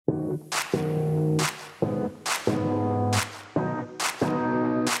Welcome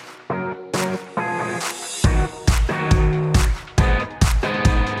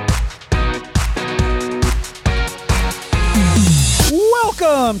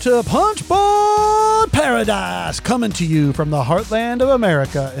to Punchboard Paradise, coming to you from the heartland of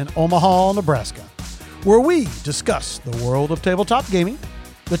America in Omaha, Nebraska, where we discuss the world of tabletop gaming,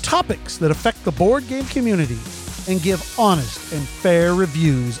 the topics that affect the board game community, and give honest and fair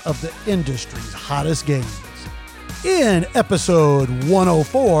reviews of the industry's hottest games. In episode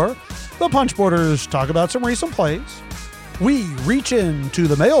 104, the Punchboarders talk about some recent plays. We reach into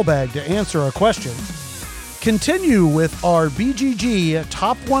the mailbag to answer a question. Continue with our BGG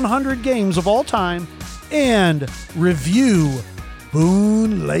Top 100 Games of All Time and review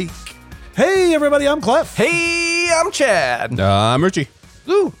Boone Lake. Hey, everybody, I'm Clef. Hey, I'm Chad. I'm Richie.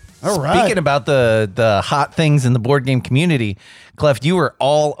 Ooh. All right. Speaking about the hot things in the board game community, Clef, you were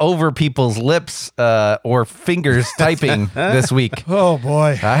all over people's lips or fingers typing this week. Oh,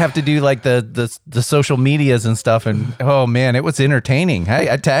 boy. I have to do like the social medias and stuff, and oh man, it was entertaining. Hey,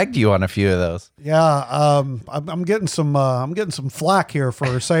 I tagged you on a few of those. Yeah, I'm getting some flack here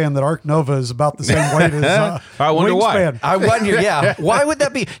for saying that Arc Nova is about the same weight as I wonder Wingspan. why. I wonder, yeah, why would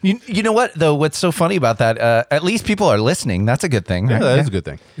that be? You know what though? What's so funny about that? At least people are listening. That's a good thing. Yeah, that is a good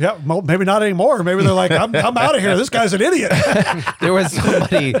thing. Yeah, well, maybe not anymore. Maybe they're like, I'm out of here. This guy's an idiot. There was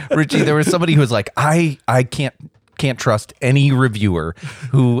somebody, Richie. There was somebody who was like, I can't trust any reviewer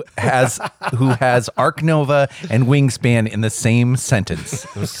who has Arc Nova and Wingspan in the same sentence.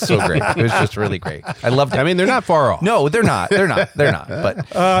 It was so great. It was just really great. I loved it. I mean, they're not far off. No, they're not.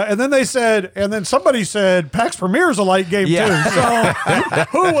 But And then somebody said PAX Premier is a light game Yeah. too. So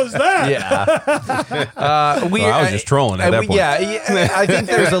who was that? yeah, I was just trolling at that point. Yeah, I think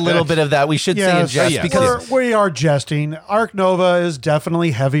there's a little bit of that. We should say in jest yes. because We are jesting. Arc Nova is definitely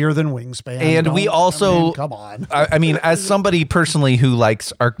heavier than Wingspan. And we also, come on. I mean, as somebody personally who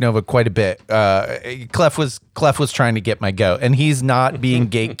likes Arc Nova quite a bit, Clef was trying to get my goat, and he's not being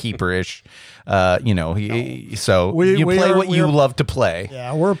gatekeeper-ish. So you play what you love to play.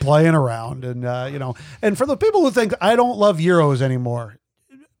 Yeah, we're playing around, and and for the people who think I don't love Euros anymore,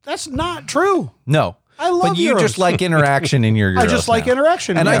 that's not true. No. I love But you Euros. just like interaction in your Euros I just like now.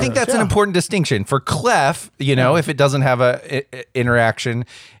 interaction in And I Euros, think that's an yeah. important distinction. For Clef, if it doesn't have a interaction,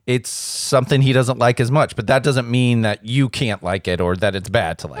 it's something he doesn't like as much. But that doesn't mean that you can't like it or that it's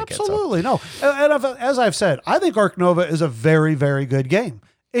bad to like Absolutely, no. And as I've said, I think Arc Nova is a very, very good game.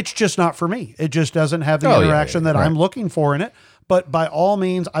 It's just not for me. It just doesn't have the interaction that I'm looking for in it. But by all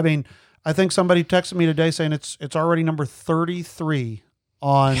means, I mean, I think somebody texted me today saying it's already number 33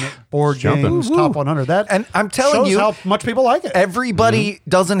 on Board Games Top 100. And I'm telling shows you, how much people like it. Everybody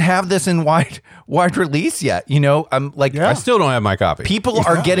doesn't have this in wide release yet. I'm like, I still don't have my copy. people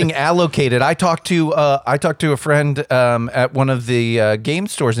are getting allocated. I talked to a friend at one of the game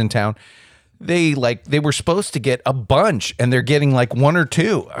stores in town. They were supposed to get a bunch, and they're getting like one or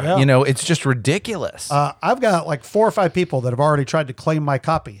two. Yeah. It's just ridiculous. I've got like 4 or 5 people that have already tried to claim my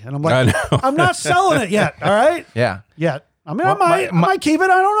copy, and I'm I like, know. I'm not selling it yet. All right, yeah. yet. I mean, I might keep it.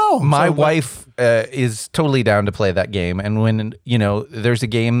 I don't know. My So, wife is totally down to play that game, and when there's a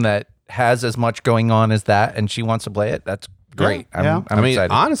game that has as much going on as that, and she wants to play it, that's great. Yeah. I'm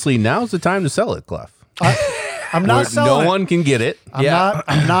excited. honestly, now's the time to sell it, Clef. I'm not selling No it. one can get it.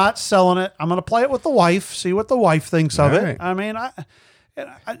 I'm not selling it. I'm going to play it with the wife, see what the wife thinks of All it. right. I mean,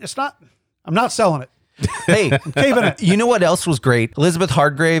 I'm not selling it. Hey, keeping it. you know what else was great? Elizabeth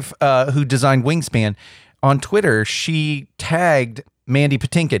Hardgrave, who designed Wingspan, on Twitter, she tagged Mandy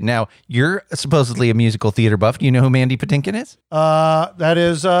Patinkin. Now, you're supposedly a musical theater buff. Do you know who Mandy Patinkin is? That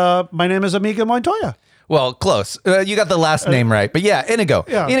is, my name is Amiga Montoya. Well, close. You got the last name right. But yeah, Inigo.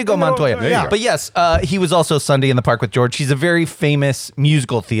 Yeah, Inigo Montoya. there you go. But yes, he was also Sunday in the Park with George. He's a very famous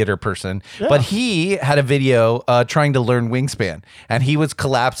musical theater person. Yeah. But he had a video trying to learn Wingspan. And he was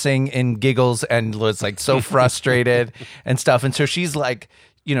collapsing in giggles and was like so frustrated and stuff. And so she's like,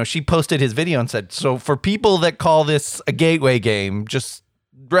 she posted his video and said, so for people that call this a gateway game, just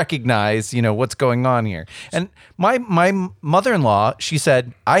recognize, what's going on here. And my mother-in-law, she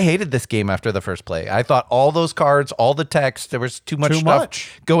said, I hated this game after the first play. I thought all those cards, all the text, there was too much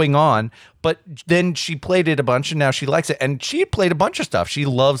stuff going on. But then she played it a bunch, and now she likes it. And she played a bunch of stuff. They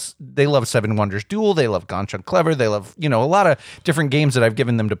love Seven Wonders Duel. They love Gone Chunk Clever. They love, a lot of different games that I've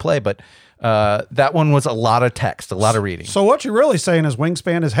given them to play. But that one was a lot of text, a lot of reading. So what you're really saying is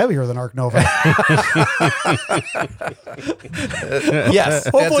Wingspan is heavier than Ark Nova. Yes.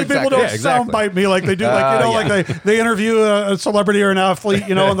 Hopefully people don't soundbite me like they do, like they interview a celebrity or an athlete,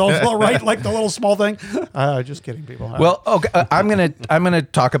 and they'll write like the little small thing. Just kidding, people. Well, okay, I'm gonna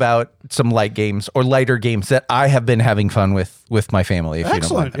talk about some lighter games that I have been having fun with my family. If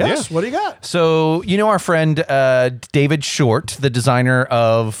Excellent. You don't mind. Yes. What do you got? So our friend David Short, the designer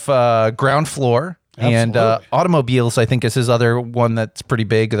of Ground Floor. Absolutely. And Automobiles, I think, is his other one that's pretty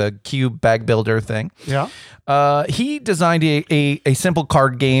big, the cube bag builder thing. Yeah. He designed a simple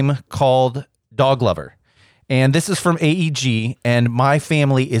card game called Dog Lover. And this is from AEG, and my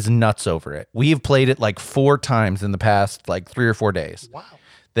family is nuts over it. We have played it like 4 times in the past, 3 or 4 days. Wow.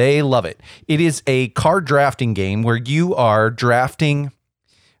 They love it. It is a card drafting game where you are drafting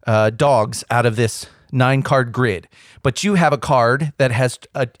dogs out of this 9-card grid, but you have a card that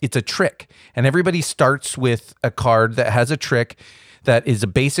it's a trick, and everybody starts with a card that has a trick that is a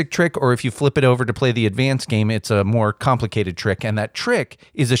basic trick, or if you flip it over to play the advanced game, it's a more complicated trick, and that trick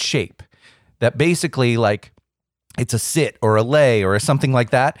is a shape that basically it's a sit or a lay or something like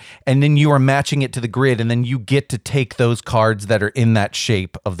that, and then you are matching it to the grid, and then you get to take those cards that are in that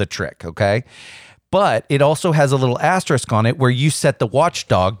shape of the trick, okay? But it also has a little asterisk on it where you set the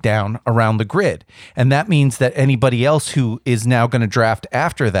watchdog down around the grid. And that means that anybody else who is now going to draft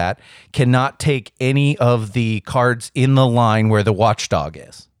after that cannot take any of the cards in the line where the watchdog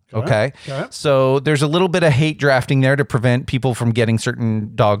is. Okay. So there's a little bit of hate drafting there to prevent people from getting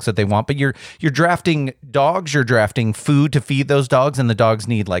certain dogs that they want. But you're drafting dogs, you're drafting food to feed those dogs, and the dogs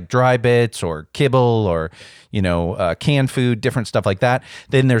need dry bits or kibble or canned food, different stuff like that.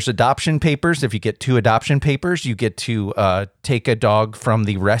 Then there's adoption papers. If you get 2 adoption papers, you get to take a dog from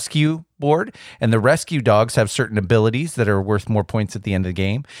the rescue board, and the rescue dogs have certain abilities that are worth more points at the end of the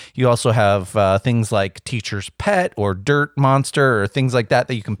game. You also have things like Teacher's Pet or Dirt Monster or things like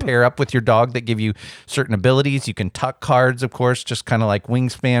that you can pair up with your dog that give you certain abilities. You can tuck cards, of course, just kind of like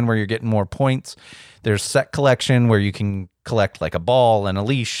Wingspan where you're getting more points. There's Set Collection where you can collect a ball and a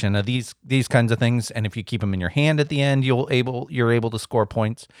leash and these kinds of things, and if you keep them in your hand at the end, you're able to score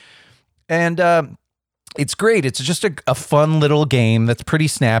points. And it's great. It's just a fun little game that's pretty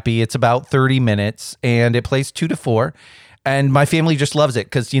snappy. It's about 30 minutes, and it plays 2 to 4. And my family just loves it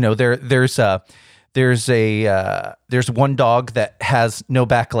because there's one dog that has no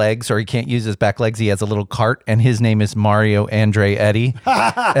back legs, or he can't use his back legs. He has a little cart, and his name is Mario Andre Eddie.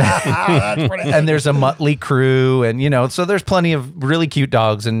 And there's a Muttley crew, and so there's plenty of really cute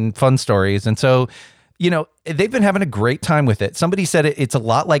dogs and fun stories, and so. They've been having a great time with it. Somebody said it's a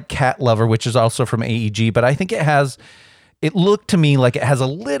lot like Cat Lover, which is also from AEG, but I think it looked to me like it has a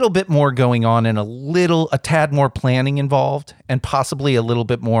little bit more going on and a tad more planning involved, and possibly a little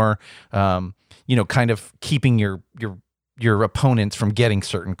bit more, kind of keeping your opponents from getting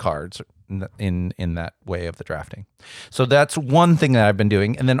certain cards in that way of the drafting. So that's one thing that I've been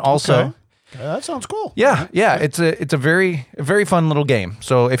doing. And then also, that sounds cool. Yeah. It's a very fun little game.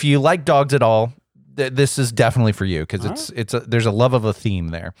 So if you like dogs at all, this is definitely for you because there's a love of a theme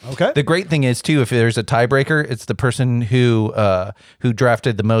there. Okay. The great thing is too, if there's a tiebreaker, it's the person who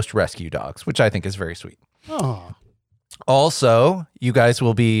drafted the most rescue dogs, which I think is very sweet. Oh. Also, you guys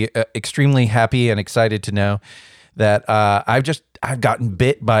will be extremely happy and excited to know that I've gotten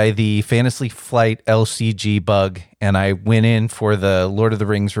bit by the Fantasy Flight LCG bug, and I went in for the Lord of the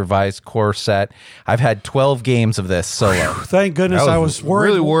Rings revised core set. I've had 12 games of this solo. Thank goodness. I was worried.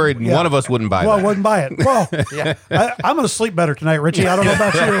 Really worried one of us wouldn't buy it. Well, wouldn't buy it. Well, I'm going to sleep better tonight, Richie. I don't know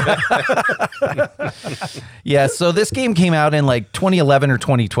about you. Yeah, so this game came out in 2011 or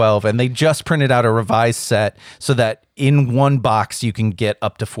 2012, and they just printed out a revised set so that in one box you can get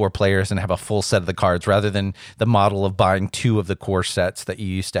up to 4 players and have a full set of the cards rather than the model of buying 2 of the core sets that you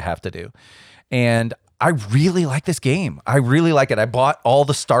used to have to do. And I really like this game. I really like it. I bought all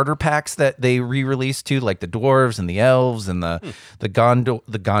the starter packs that they re-released too, like the dwarves and the elves and the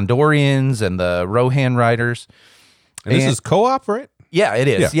Gondorians and the Rohan riders. And this is co-op, right? Yeah, it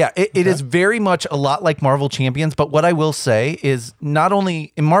is. Yeah, it is very much a lot like Marvel Champions. But what I will say is not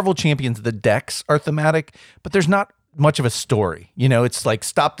only in Marvel Champions, the decks are thematic, but there's not much of a story. It's like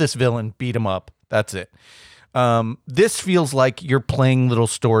stop this villain, beat him up. That's it. This feels like you're playing little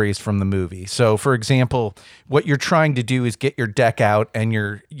stories from the movie. So, for example, what you're trying to do is get your deck out, and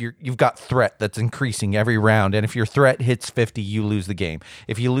you've got threat that's increasing every round. And if your threat hits 50, you lose the game.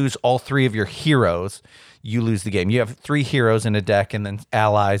 If you lose all 3 of your heroes, you lose the game. You have 3 heroes in a deck, and then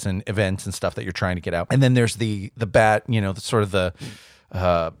allies and events and stuff that you're trying to get out. And then there's the bad, the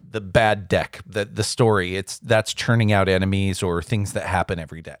bad deck, the story. That's churning out enemies or things that happen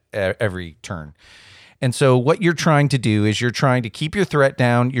every turn. And so what you're trying to do is you're trying to keep your threat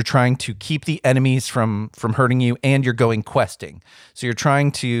down, you're trying to keep the enemies from hurting you, and you're going questing. So you're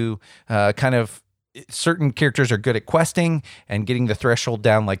trying to certain characters are good at questing and getting the threshold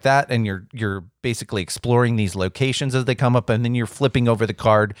down like that, and you're basically exploring these locations as they come up, and then you're flipping over the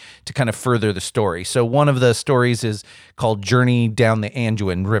card to kind of further the story. So one of the stories is called Journey Down the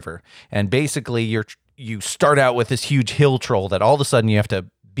Anduin River, and basically you start out with this huge hill troll that all of a sudden you have to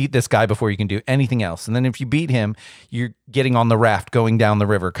beat this guy before you can do anything else. And then if you beat him, you're getting on the raft going down the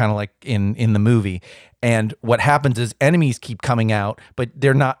river, kind of like in the movie. And what happens is enemies keep coming out, but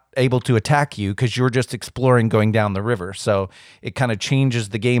they're not able to attack you because you're just exploring going down the river. So it kind of changes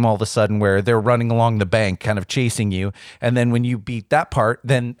the game all of a sudden, where they're running along the bank kind of chasing you. And then when you beat that part,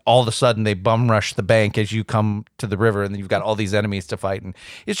 then all of a sudden they bum rush the bank as you come to the river, and then you've got all these enemies to fight. And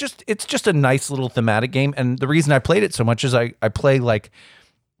it's just a nice little thematic game. And the reason I played it so much is I play like,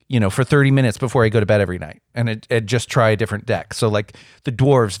 for 30 minutes before I go to bed every night, and it just try a different deck. So like the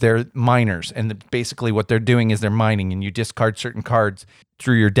dwarves, they're miners, and basically what they're doing is they're mining, and you discard certain cards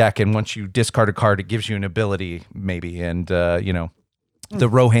through your deck. And once you discard a card, it gives you an ability maybe. And, the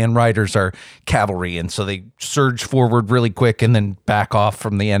Rohan riders are cavalry, and so they surge forward really quick and then back off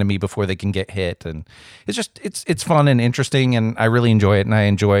from the enemy before they can get hit. And it's fun and interesting, and I really enjoy it.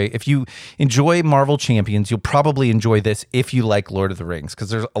 And if you enjoy Marvel Champions, you'll probably enjoy this if you like Lord of the Rings, because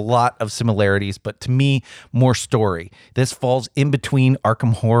there's a lot of similarities, but to me, more story. This falls in between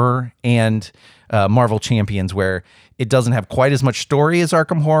Arkham Horror and Marvel Champions, where it doesn't have quite as much story as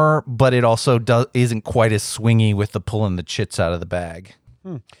Arkham Horror, but it also isn't quite as swingy with the pulling the chits out of the bag.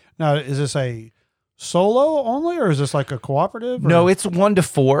 Now, is this a solo only, or is this like a cooperative? Or? No, it's 1 to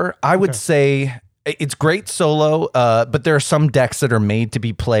 4. I would say it's great solo, but there are some decks that are made to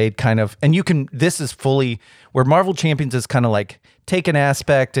be played kind of, and this is fully where Marvel Champions is kind of like take an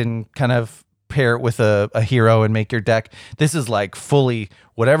aspect and kind of pair it with a hero and make your deck. This is like fully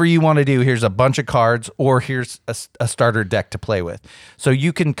whatever you want to do. Here's a bunch of cards, or here's a starter deck to play with. So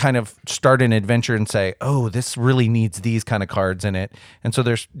you can kind of start an adventure and say, oh, this really needs these kind of cards in it. And so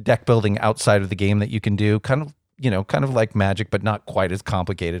there's deck building outside of the game that you can do, kind of like Magic, but not quite as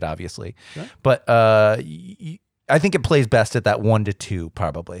complicated, obviously. Okay. But I think it plays best at that 1 to 2,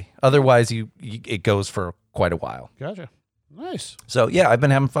 probably. Otherwise, it goes for quite a while. Gotcha. Nice. So yeah, I've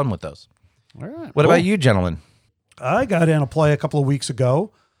been having fun with those. All right. What about you, gentlemen? I got in a play a couple of weeks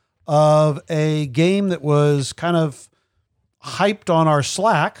ago of a game that was kind of hyped on our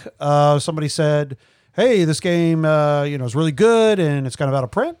Slack. Somebody said, hey, this game is really good, and it's kind of out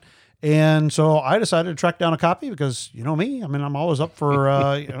of print. And so I decided to track down a copy because, you know me, I mean, I'm always up for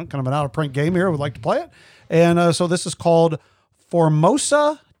kind of an out of print game here. I would like to play it. And so this is called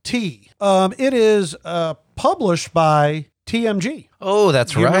Formosa Tea. It is published by TMG. Oh,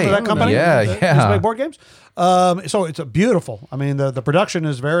 that's right. Remember that company? Yeah, They make board games. So it's a beautiful. I mean, the production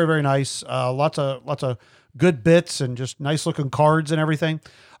is very, very nice. Lots of good bits and just nice looking cards and everything.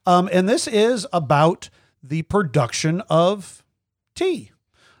 And this is about the production of tea,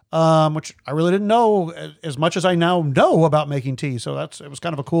 which I really didn't know as much as I now know about making tea. So it was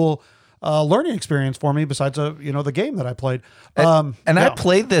kind of a cool learning experience for me, besides the game that I played. I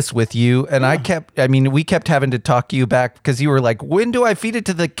played this with you, and we kept having to talk you back because you were like, when do I feed it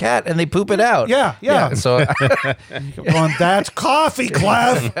to the cat and they poop it out? Yeah. So going, that's coffee,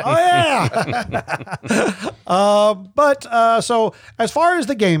 Clef. Oh yeah. So as far as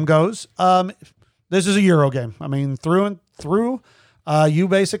the game goes, this is a Euro game. I mean, through and through, you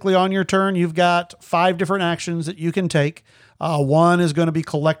basically on your turn, you've got 5 different actions that you can take. One is going to be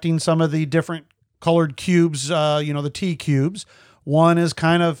collecting some of the different colored cubes, the tea cubes. One is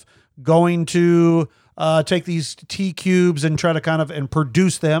kind of going to take these tea cubes and try to kind of and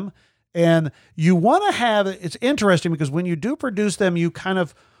produce them. And you want to have, it's interesting because when you do produce them, you kind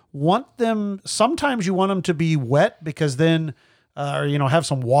of want them, sometimes you want them to be wet because then, have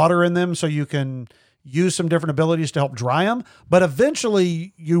some water in them so you can use some different abilities to help dry them. But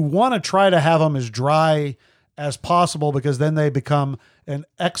eventually you want to try to have them as dry as possible, because then they become an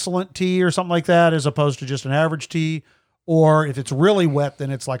excellent tea or something like that, as opposed to just an average tea. Or if it's really wet, then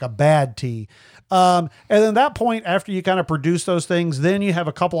it's like a bad tea. And then that point, after you kind of produce those things, then you have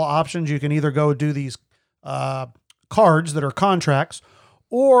a couple of options. You can either go do these cards that are contracts,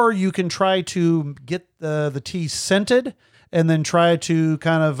 or you can try to get the tea scented and then try to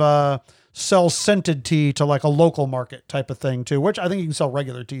kind of sell scented tea to like a local market type of thing too, which I think you can sell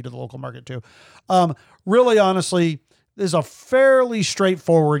regular tea to the local market too. Really, honestly, this is a fairly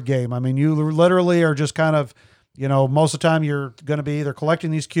straightforward game. I mean, you literally are just kind of, most of the time you're going to be either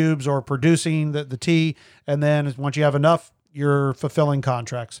collecting these cubes or producing the tea. And then once you have enough, you're fulfilling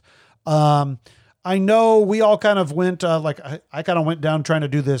contracts. I know we all kind of went, I kind of went down try to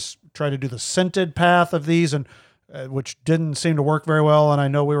do the scented path of these, and which didn't seem to work very well. And I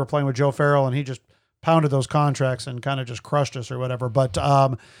know we were playing with Joe Farrell and he just pounded those contracts and kind of just crushed us or whatever. But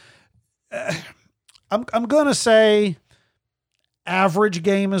I'm going to say average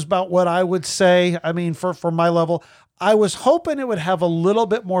game is about what I would say. I mean, for my level, I was hoping it would have a little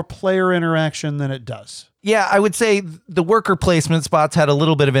bit more player interaction than it does. Yeah, I would say the worker placement spots had a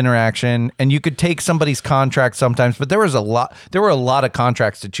little bit of interaction, and you could take somebody's contract sometimes, but there were a lot of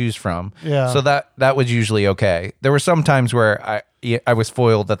contracts to choose from. Yeah. So that was usually okay. There were some times where I was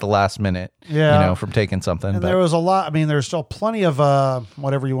foiled at the last minute, from taking something. And there was a lot. I mean, there's still plenty of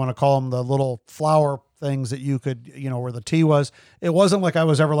whatever you want to call them, the little flower things that you could, where the tea was. It wasn't like I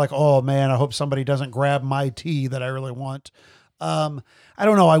was ever like, oh man, I hope somebody doesn't grab my tea that I really want. I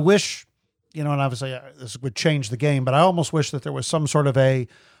don't know. I wish, and obviously this would change the game, but I almost wish that there was some sort of a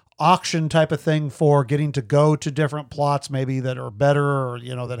auction type of thing for getting to go to different plots, maybe that are better or,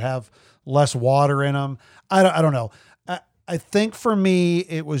 that have less water in them. I don't know. I think for me,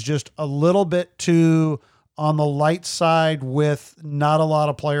 it was just a little bit too on the light side with not a lot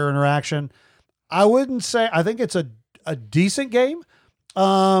of player interaction. I wouldn't say, I think it's a decent game.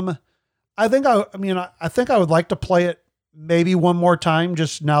 I think I would like to play it maybe one more time,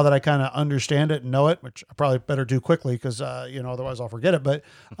 just now that I kind of understand it and know it, which I probably better do quickly because, otherwise I'll forget it. But,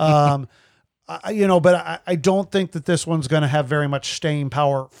 I don't think that this one's going to have very much staying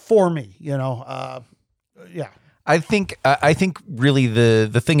power for me, yeah. I think really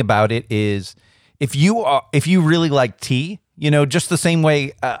the thing about it is if you really like tea, just the same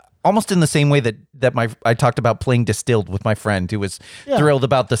way, almost in the same way that I talked about playing Distilled with my friend who was thrilled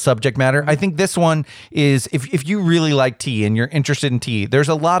about the subject matter. I think this one is, if you really like tea and you're interested in tea, there's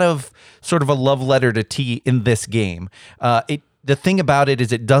a lot of sort of a love letter to tea in this game. The thing about it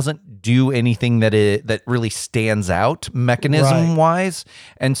is it doesn't do anything that really stands out mechanism wise.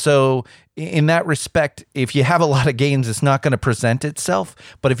 And so in that respect, if you have a lot of games, it's not going to present itself.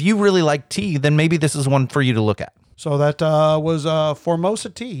 But if you really like tea, then maybe this is one for you to look at. So that was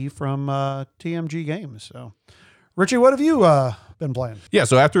Formosa Tea from TMG Games. So, Richie, what have you been playing? Yeah,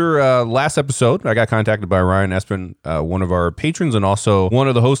 so after last episode, I got contacted by Ryan Espen, one of our patrons and also one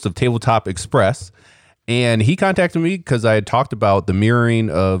of the hosts of Tabletop Express. And he contacted me because I had talked about the mirroring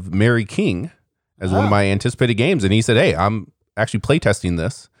of Mary King as one of my anticipated games. And he said, hey, I'm actually playtesting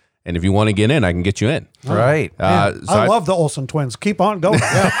this. And if you want to get in, I can get you in. Right. I love the Olsen twins. Keep on going.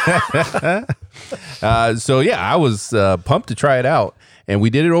 Yeah. I was pumped to try it out. And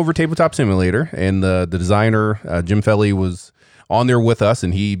we did it over Tabletop Simulator. And the designer, Jim Felly, was on there with us.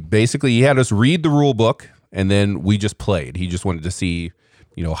 And he had us read the rule book. And then we just played. He just wanted to see,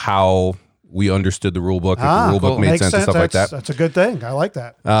 how we understood the rule book, if the rule book made sense and stuff like that. That's a good thing. I like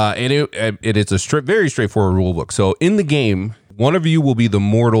that. And it's a very straightforward rule book. So in the game, one of you will be the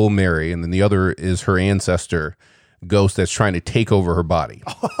mortal Mary, and then the other is her ancestor ghost that's trying to take over her body.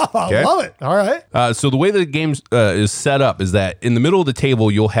 Okay? I love it. All right. So the way the game is set up is that in the middle of the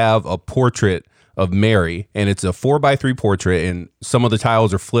table, you'll have a portrait of Mary, and it's a 4x3 portrait, and some of the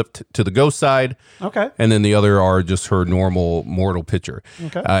tiles are flipped to the ghost side. Okay. And then the other are just her normal mortal picture.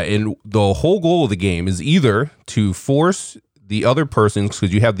 Okay. And the whole goal of the game is either to force the other persons,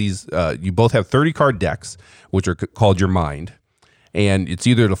 because you have these, you both have 30 card decks, which are called your mind. And it's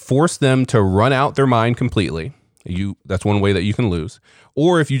either to force them to run out their mind completely. That's one way that you can lose.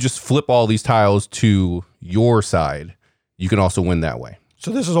 Or if you just flip all these tiles to your side, you can also win that way.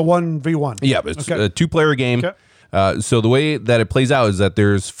 So this is a 1v1. Yeah, it's a 2-player game. Okay. So the way that it plays out is that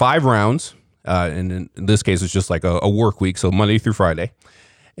there's 5 rounds. And in this case, it's just like a work week. So Monday through Friday.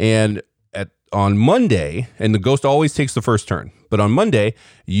 And on Monday, and the ghost always takes the first turn. But on Monday,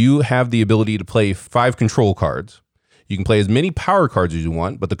 you have the ability to play 5 control cards. You can play as many power cards as you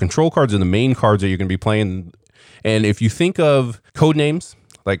want, but the control cards are the main cards that you're going to be playing. And if you think of code names,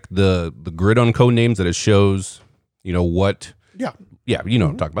 like the grid on code names that it shows, what Yeah, you know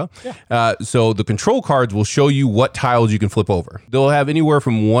what I'm talking about. So the control cards will show you what tiles you can flip over. They'll have anywhere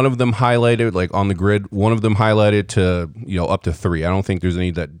from one of them highlighted, like on the grid, one of them highlighted to, up to 3. I don't think there's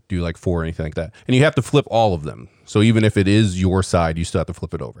any that do like 4 or anything like that. And you have to flip all of them. So even if it is your side, you still have to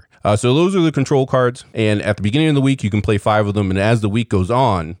flip it over. So those are the control cards. And at the beginning of the week, you can play 5 of them. And as the week goes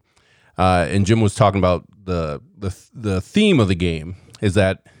on, and Jim was talking about the theme of the game is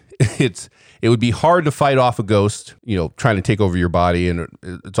that it would be hard to fight off a ghost, trying to take over your body. And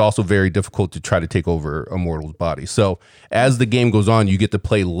it's also very difficult to try to take over a mortal's body. So as the game goes on, you get to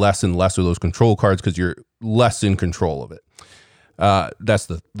play less and less of those control cards because you're less in control of it. That's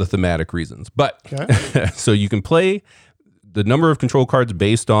the thematic reasons. But so you can play the number of control cards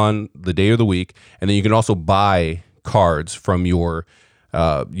based on the day of the week. And then you can also buy cards from your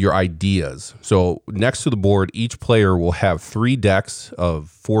ideas. So next to the board, each player will have 3 decks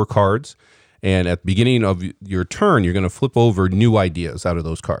of 4 cards. And at the beginning of your turn, you're going to flip over new ideas out of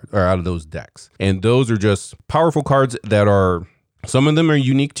those cards or out of those decks. And those are just powerful cards that are, some of them are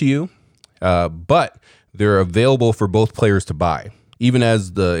unique to you, but they're available for both players to buy. Even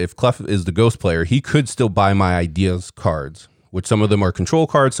if Clef is the ghost player, he could still buy my ideas cards, which some of them are control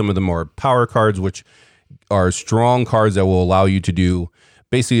cards, some of them are power cards, which are strong cards that will allow you to do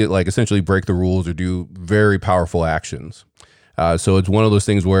basically like essentially break the rules or do very powerful actions. So it's one of those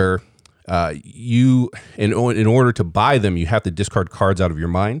things where in order to buy them, you have to discard cards out of your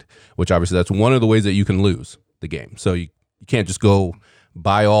mind, which obviously that's one of the ways that you can lose the game. So you can't just go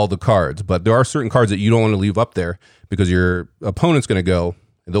buy all the cards, but there are certain cards that you don't want to leave up there because your opponent's going to go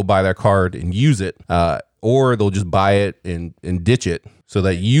and they'll buy that card and use it, or they'll just buy it and ditch it so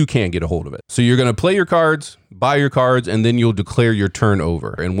that you can't get a hold of it. So you're going to play your cards, buy your cards, and then you'll declare your turn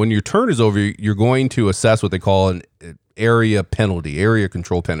over. And when your turn is over, you're going to assess what they call an area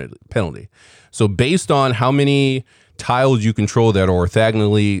control penalty. So based on how many tiles you control that are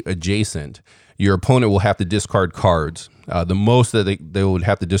orthogonally adjacent, your opponent will have to discard cards. The most that they would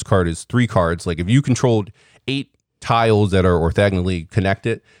have to discard is 3 cards. Like if you controlled 8 tiles that are orthogonally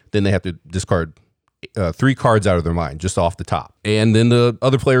connected, then they have to discard 3 cards out of their mind just off the top. And then the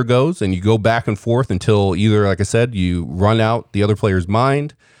other player goes and you go back and forth until either, like I said, you run out the other player's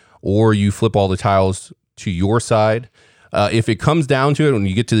mind or you flip all the tiles to your side. If it comes down to it, when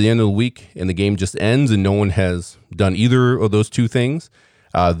you get to the end of the week and the game just ends and no one has done either of those 2 things,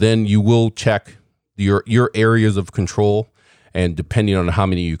 then you will check your areas of control. And depending on how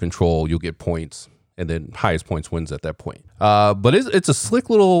many you control, you'll get points. And then highest points wins at that point. But it's a slick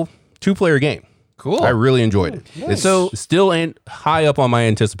little 2-player game. Cool. I really enjoyed it. Nice. It's still high up on my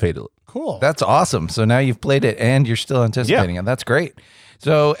anticipated. Cool. That's awesome. So now you've played it and you're still anticipating it. That's great.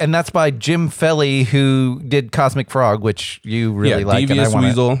 So, and that's by Jim Felly, who did Cosmic Frog, which you really like. Devious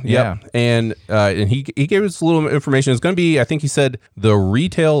Weasel. Yeah. And he gave us a little information. It's going to be, I think he said the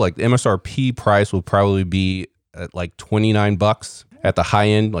retail, like the MSRP price will probably be at like $29 at the high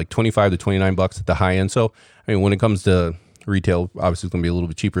end, like $25 to $29 at the high end. So, I mean, when it comes to retail, obviously it's going to be a little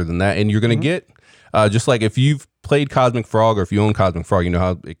bit cheaper than that. And you're going to get, just like if you've played Cosmic Frog or if you own Cosmic Frog, you know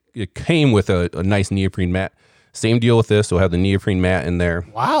how it came with a nice neoprene mat. Same deal with this. We'll have the neoprene mat in there.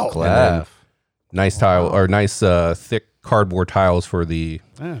 Wow. Nice tile or nice thick cardboard tiles for the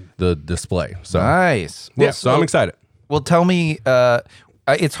display. So nice. Yeah, so I'm excited. Well, tell me,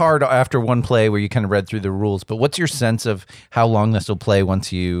 it's hard after one play where you kind of read through the rules, but what's your sense of how long this will play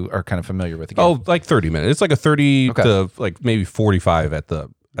once you are kind of familiar with the game? Oh, like 30 minutes. It's like a 30 to like maybe 45 at the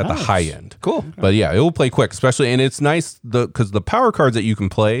high end. Cool. But yeah, it will play quick, especially, and it's nice because the power cards that you can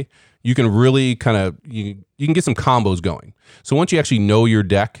play, you can really kind of, you can get some combos going. So once you actually know your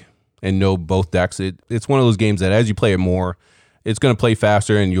deck and know both decks, it's one of those games that as you play it more, it's going to play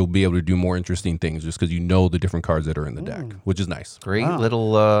faster and you'll be able to do more interesting things just because you know the different cards that are in the deck, which is nice. Great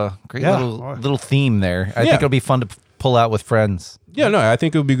little theme there. I think it'll be fun to pull out with friends. Yeah, no, I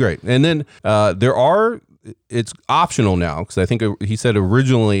think it would be great. And then it's optional now because I think he said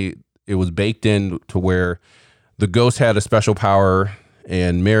originally it was baked in to where the ghost had a special power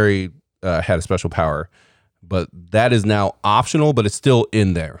and Mary had a special power, but that is now optional, but it's still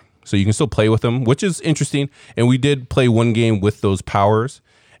in there. So you can still play with them, which is interesting. And we did play one game with those powers.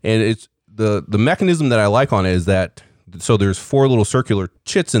 And it's the mechanism that I like on it is that, so there's 4 little circular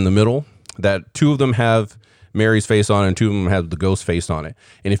chits in the middle that 2 of them have Mary's face on it and 2 of them have the ghost face on it.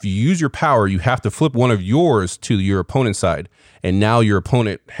 And if you use your power, you have to flip one of yours to your opponent's side. And now your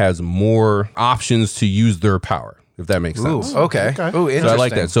opponent has more options to use their power. If that makes sense. Okay. Ooh, interesting. So I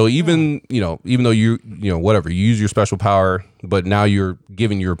like that. So even though you whatever, you use your special power, but now you're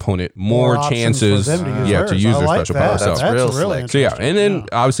giving your opponent more chances to use their special power. That's real slick. So yeah, and then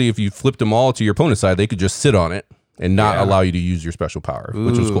obviously if you flipped them all to your opponent's side, they could just sit on it and not allow you to use your special power,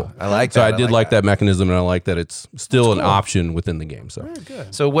 which was cool. I like that. So I did like that mechanism, and I like that it's still an option within the game. So,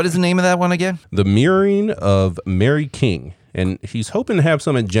 So what is the name of that one again? The Mirroring of Mary King, and he's hoping to have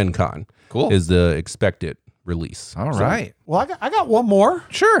some at Gen Con. Cool. Is the expected release. All right. Well, I got one more.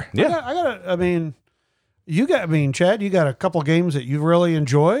 Sure. Yeah. Chad, you got a couple games that you really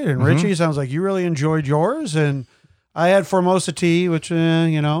enjoyed, and Richie, sounds like you really enjoyed yours, and I had Formosa T, which,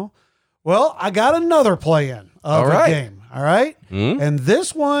 well, I got another play-in of a game, all right? And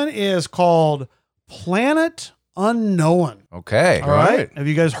this one is called Planet Unknown. Okay. All right. Have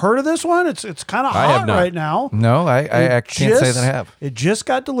you guys heard of this one? It's kind of hot right now. No, I can't say that I have. It just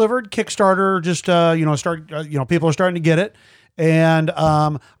got delivered. Kickstarter just people are starting to get it. And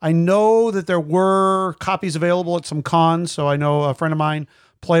I know that there were copies available at some cons. So I know a friend of mine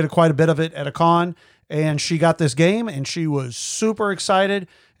played quite a bit of it at a con, and she got this game and she was super excited.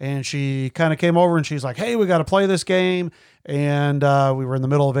 And she kind of came over and she's like, "Hey, we got to play this game." And we were in the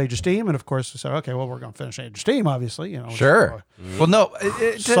middle of Age of Steam, and of course we said, "Okay, well, we're going to finish Age of Steam, obviously." Sure. Well, no,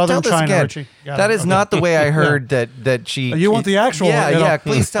 Southern tell China, again. Richie. That is not the way I heard that she. You want the actual? Yeah.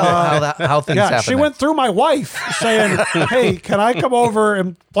 Please tell how things happen. She went through my wife saying, "Hey, can I come over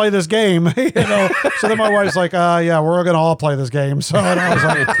and play this game?" So then my wife's like, "Yeah, we're going to all play this game." So and I was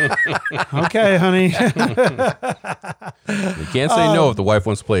like, "Okay, honey." You can't say no if the wife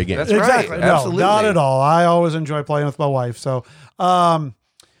wants to play a game. That's Exactly. right. No, Absolutely. not at all. I always enjoy playing with my wife. So,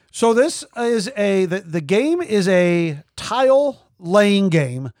 so this is the game is a tile laying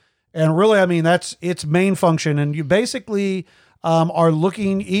game, and really, I mean, that's its main function. And you basically are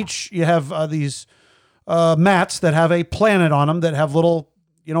looking you have these mats that have a planet on them that have little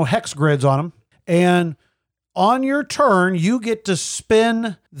hex grids on them, and on your turn you get to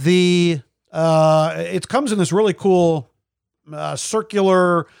spin the. It comes in this really cool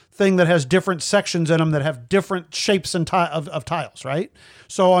circular thing that has different sections in them that have different shapes and of tiles, right?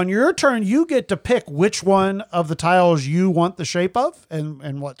 So on your turn, you get to pick which one of the tiles you want the shape of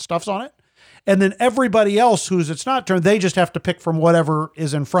and what stuff's on it. And then everybody else it's not turn, they just have to pick from whatever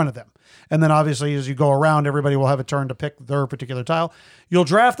is in front of them. And then obviously as you go around, everybody will have a turn to pick their particular tile. You'll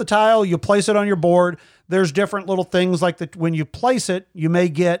draft the tile, you place it on your board. There's different little things like that when you place it, you may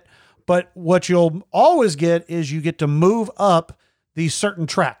get. But what you'll always get is you get to move up these certain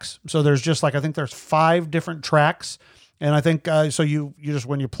tracks. So there's just I think there's 5 different tracks. And I think, so you just,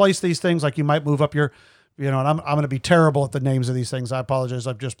 when you place these things, like you might move up your, and I'm going to be terrible at the names of these things. I apologize.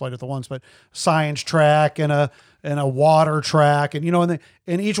 I've just played it the once, but science track and a water track. And,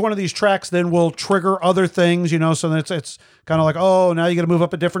 and each one of these tracks then will trigger other things, so then it's kind of like, oh, now you got to move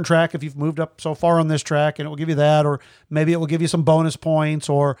up a different track if you've moved up so far on this track, and it will give you that, or maybe it will give you some bonus points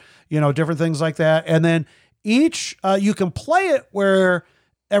or, different things like that. And then each, you can play it where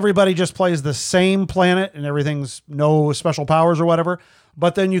everybody just plays the same planet and everything's no special powers or whatever.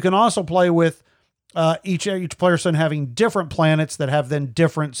 But then you can also play with each person having different planets that have then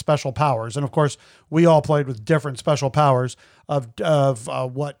different special powers. And of course, we all played with different special powers of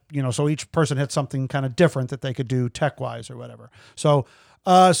what, so each person had something kind of different that they could do tech-wise or whatever. So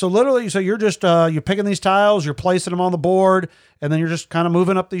literally, so you're just, you're picking these tiles, you're placing them on the board, and then you're just kind of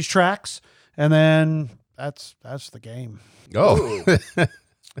moving up these tracks. And then that's the game. Oh.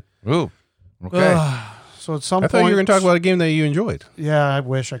 Ooh. Okay. So at some I point, thought you were going to talk about a game that you enjoyed. Yeah, I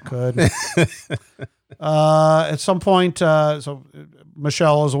wish I could. At some point, so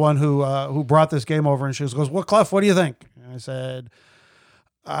Michelle is the one who brought this game over, and she goes, "Well, Clef, what do you think?" And I said,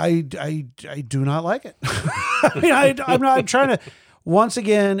 "I do not like it." I'm trying to. Once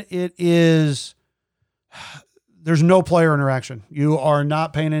again, it is. There's no player interaction. You are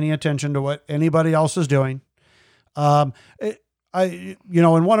not paying any attention to what anybody else is doing. And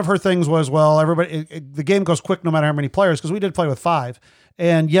one of her things was, well, the game goes quick no matter how many players, because we did play with 5.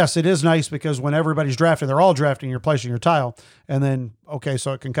 And yes, it is nice because when everybody's drafting, they're all drafting, you're placing your tile, and then, okay,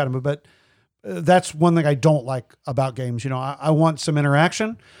 so it can kind of move. But that's one thing I don't like about games. I want some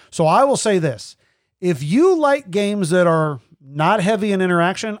interaction. So I will say this. If you like games that are not heavy in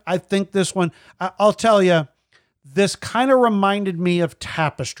interaction, I think this one, I'll tell you, this kind of reminded me of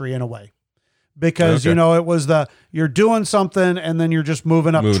Tapestry in a way. Because, it was you're doing something and then you're just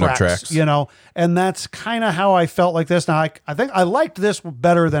moving up tracks, and that's kind of how I felt like this. Now, I think I liked this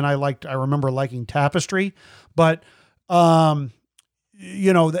better than I remember liking Tapestry, but, that's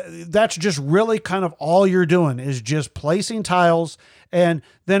just really kind of all you're doing is just placing tiles. And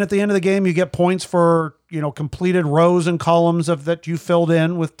then at the end of the game, you get points for, completed rows and columns that you filled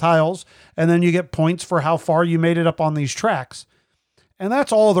in with tiles. And then you get points for how far you made it up on these tracks. And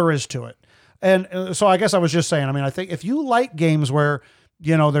that's all there is to it. And so I guess I was just saying, I think if you like games where,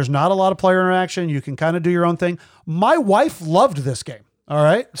 There's not a lot of player interaction. You can kind of do your own thing. My wife loved this game. All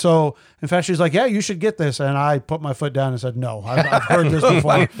right. So in fact, she's like, yeah, you should get this. And I put my foot down and said, no, I've heard this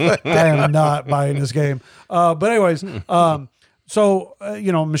before. I am not buying this game. But anyways, Michelle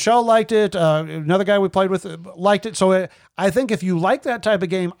liked it. Another guy we played with liked it. So I think if you like that type of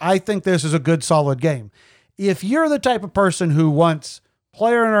game, I think this is a good, solid game. If you're the type of person who wants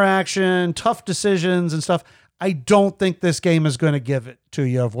player interaction, tough decisions and stuff, I don't think this game is going to give it to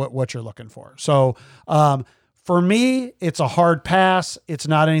you of what you're looking for. So, for me, it's a hard pass. It's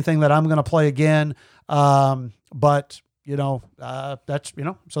not anything that I'm going to play again. But that's,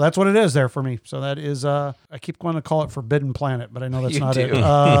 so that's what it is there for me. So that is, I keep going to call it Forbidden Planet, but I know that's not it.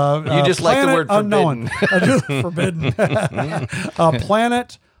 You just like the word unknown. forbidden. I do forbidden.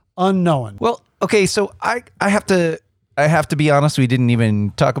 Planet Unknown. Well, okay. So I have to be honest. We didn't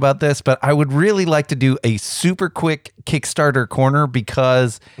even talk about this, but I would really like to do a super quick Kickstarter corner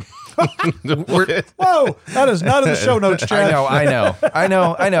because whoa, that is not in the show notes, Chad. I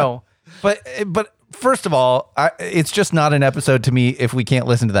know. But first of all, it's just not an episode to me if we can't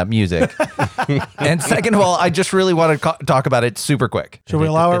listen to that music. And second of all, I just really want to talk about it super quick. Should we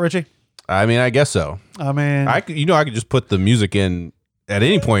allow it, Richie? I mean, I guess so. I mean, I could just put the music in at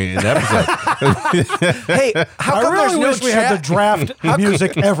any point in the episode. Hey, how come really wish we had the draft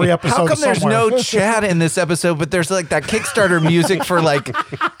music every episode? How come somewhere? there's no chat in this episode, but there's like that Kickstarter music for like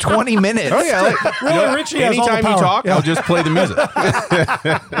 20 minutes? Oh yeah, really, Richie has all the anytime power. you talk, I'll just play the music.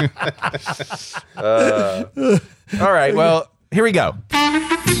 All right, well, here we go.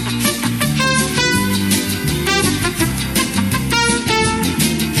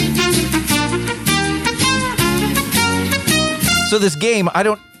 So this game, I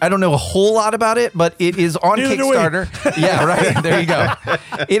don't know a whole lot about it, but it is on Kickstarter. Yeah, right. There you go.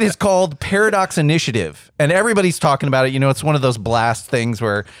 It is called Paradox Initiative, and everybody's talking about it. It's one of those blast things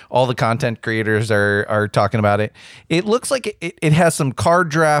where all the content creators are talking about it. It looks like it has some card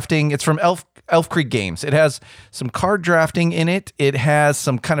drafting. It's from Elf Creek Games. It has some card drafting in it. It has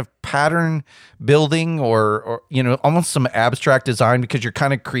some kind of pattern building or almost some abstract design because you're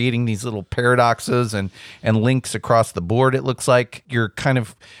kind of creating these little paradoxes and links across the board. It looks like you're kind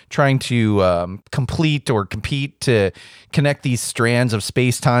of trying to complete or compete to connect these strands of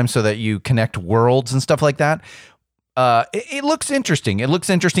space-time so that you connect worlds and stuff like that. It looks interesting.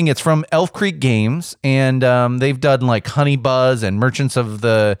 It's from Elf Creek Games, and they've done like Honey Buzz and Merchants of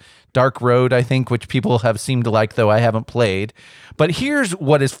the Dark Road, I think, which people have seemed to like, though I haven't played. But here's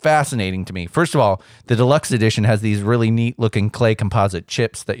what is fascinating to me. First of all, the deluxe edition has these really neat looking clay composite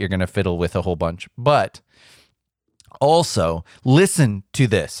chips that you're going to fiddle with a whole bunch. But also, listen to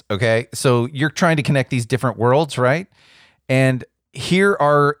this, okay? So you're trying to connect these different worlds, right? And here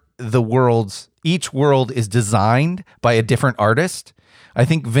are the worlds. Each world is designed by a different artist. I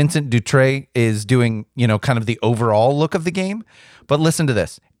think Vincent Dutray is doing, kind of the overall look of the game. But listen to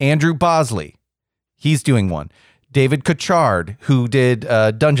this. Andrew Bosley, he's doing one. David Cochard, who did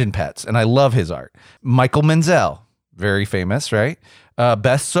Dungeon Pets, and I love his art. Michael Menzel, very famous, right?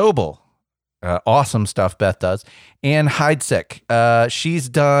 Beth Sobel, awesome stuff Beth does. Anne Heidsieck, she's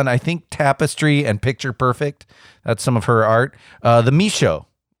done, I think, Tapestry and Picture Perfect. That's some of her art. The Micho.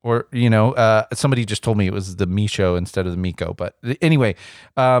 Or, somebody just told me it was the Micho instead of the Miko. But anyway,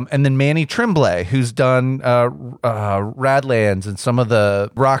 and then Manny Tremblay, who's done Radlands and some of the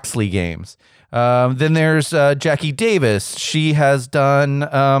Roxley games. Then there's Jackie Davis. She has done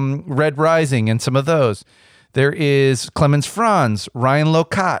Red Rising and some of those. There is Clemens Franz, Ryan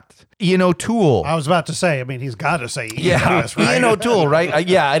Locat, Ian O'Toole. I was about to say, he's got to say Ian. Yeah, right? Ian O'Toole, right?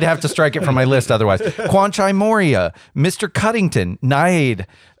 I'd have to strike it from my list otherwise. Kwanchai Moria, Mr. Cuddington, Naid.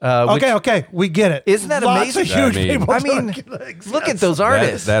 Okay, we get it. Isn't that Lots amazing? Of huge people Look at those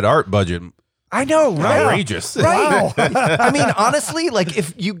artists. That art budget. I know, right? Outrageous. Right. Wow. Honestly, like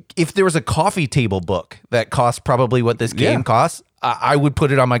if there was a coffee table book that cost probably what this game costs, I would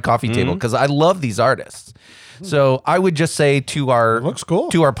put it on my coffee table because I love these artists. So I would just say to our looks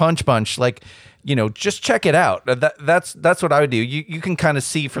cool. to our Punch Bunch, just check it out. That's what I would do. You can kind of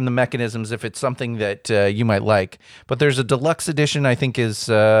see from the mechanisms if it's something that you might like. But there's a deluxe edition, I think is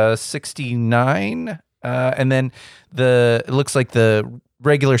 $69, and then it looks like the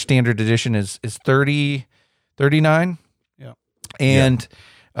regular standard edition is $39. Yeah, and.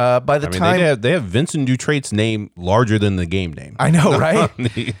 By the time they have Vincent Dutray's name larger than the game name. I know, right?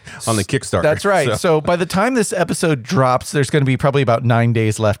 on the Kickstarter. That's right. So by the time this episode drops, there's going to be probably about 9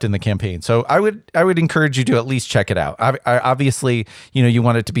 days left in the campaign. So I would encourage you to at least check it out. Obviously, you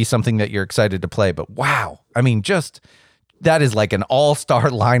want it to be something that you're excited to play. But wow, just that is like an all-star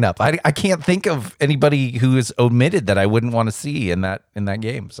lineup. I can't think of anybody who is omitted that I wouldn't want to see in that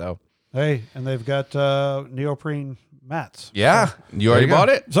game. So Hey, and they've got neoprene mats. yeah, You already bought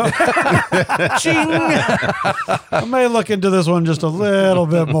it? So I may look into this one just a little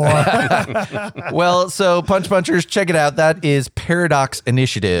bit more. Well, so Punch Punchers, check it out. That is Paradox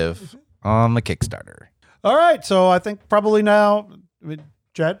Initiative on the Kickstarter. All right, so I think probably now,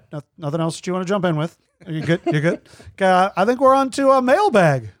 Jed, nothing else that you want to jump in with? Are you good? You're good? Okay, I think we're on to a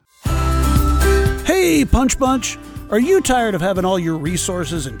mailbag. Hey, Punch Bunch. Are you tired of having all your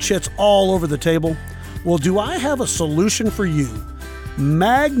resources and chits all over the table? Well, do I have a solution for you?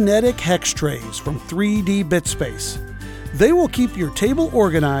 Magnetic hex trays from 3D BitSpace. They will keep your table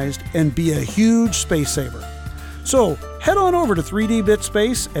organized and be a huge space saver. So head on over to 3D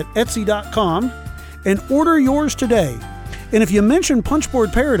BitSpace at Etsy.com and order yours today. And if you mention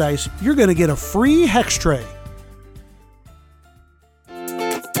Punchboard Paradise, you're going to get a free hex tray.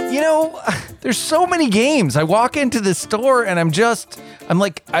 You know, there's so many games. I walk into the store and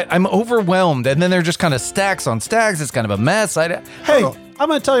I'm overwhelmed. And then they're just kind of stacks on stacks. It's kind of a mess. Hey, I'm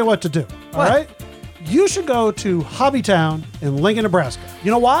going to tell you what to do. All right? You should go to Hobbytown in Lincoln, Nebraska.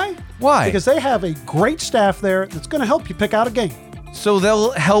 You know why? Why? Because they have a great staff there that's going to help you pick out a game. So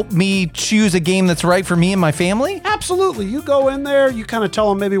they'll help me choose a game that's right for me and my family? Absolutely. You go in there, you kind of tell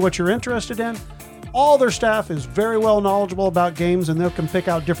them maybe what you're interested in. All their staff is very well knowledgeable about games, and they can pick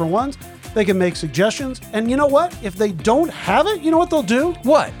out different ones. They can make suggestions. And you know what? If they don't have it, you know what they'll do?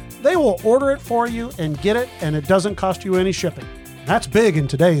 What? They will order it for you and get it, and it doesn't cost you any shipping. That's big in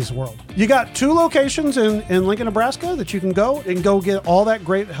today's world. You got 2 locations in Lincoln, Nebraska that you can go get all that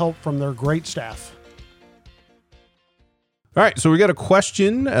great help from their great staff. All right, so we got a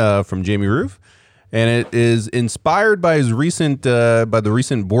question from Jamie Roof, and it is inspired by his recent by the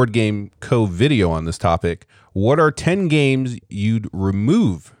recent Board Game Co. video on this topic. What are 10 games you'd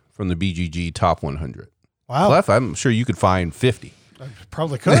remove from the BGG Top 100? Wow. Clef, I'm sure you could find 50. I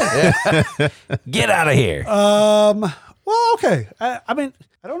probably could. Get out of here. Well, okay. I mean,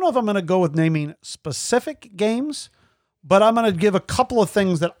 I don't know if I'm going to go with naming specific games, but I'm going to give a couple of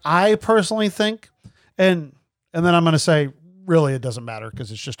things that I personally think, and then I'm going to say, really, it doesn't matter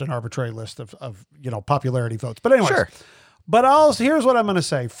because it's just an arbitrary list of popularity votes. But anyways, Sure. But here's what I'm going to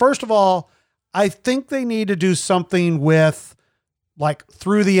say. First of all, I think they need to do something with like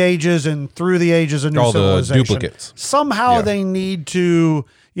Through the Ages and Through the Ages of New All the Civilization. duplicates. Somehow Yeah. they need to,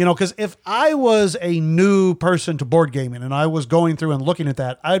 because if I was a new person to board gaming and I was going through and looking at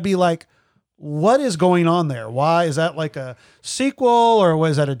that, I'd be like, what is going on there? Why is that like a sequel or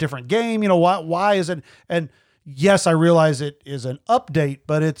was that a different game? Why is it? And yes, I realize it is an update,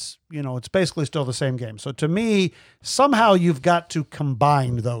 but it's basically still the same game. So to me, somehow you've got to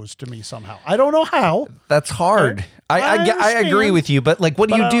combine those to me somehow. I don't know how. That's hard. Okay. I agree understand. with you, but like, what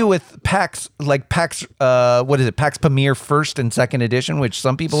do you do with PAX? Like PAX, what is it? PAX Premier First and Second Edition, which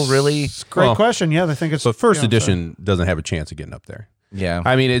some people really. Great question. Yeah, they think it's So first edition doesn't have a chance of getting up there. Yeah.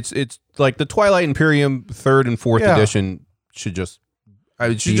 I mean, it's like the Twilight Imperium 3rd and 4th Yeah. edition should just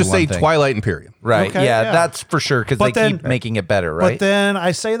Be say one thing. Twilight Imperium. Right. Okay, yeah, yeah. that's for sure because But they then- keep making it better, right? But then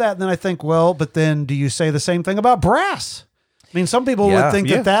I say that, and then I think, well, but then do you say the same thing about Brass? I mean, some people Yeah. would think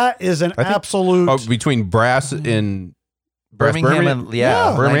Yeah. that is an I think- absolute. Oh, between Brass and Brass Birmingham and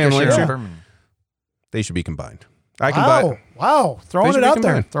Yeah. Birmingham, Lancashire, Lancashire. Birmingham. they should be combined. I combine. Wow. Throwing They it should out be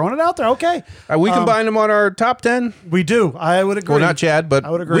there. combined. Throwing it out there. Okay. We combine them on our top 10. We do. I would agree. Well, not Chad, but I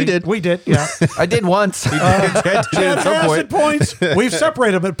would agree. we did. We did. Yeah. I did once. Chad did Chad at some has point. at points. We've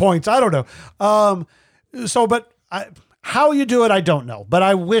separated them at points. I don't know. How you do it, I don't know. But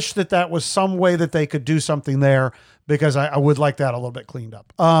I wish that was some way that they could do something there because I would like that a little bit cleaned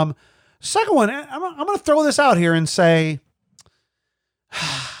up. Second one, I'm going to throw this out here and say,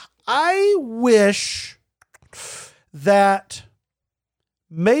 I wish that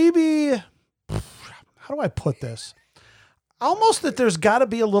maybe, how do I put this? Almost that there's got to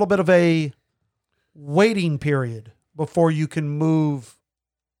be a little bit of a waiting period before you can move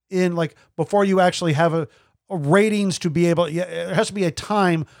in, like before you actually have a ratings to be able, it has to be a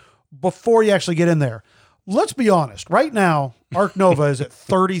time before you actually get in there. Let's be honest. Right now, Ark Nova is at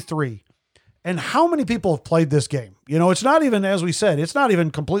 33. And how many people have played this game? It's not even, as we said, it's not even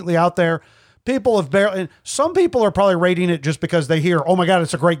completely out there. People have barely, and some people are probably rating it just because they hear, oh my God,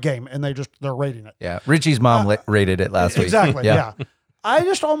 it's a great game. And they're rating it. Yeah. Richie's mom rated it last week. Exactly. Yeah. I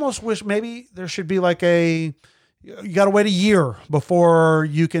just almost wish maybe there should be like a, you got to wait a year before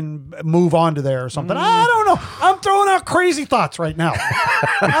you can move on to there or something. I don't know. I'm throwing out crazy thoughts right now.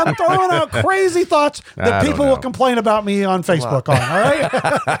 I'm throwing out crazy thoughts that people will complain about me on Facebook on. All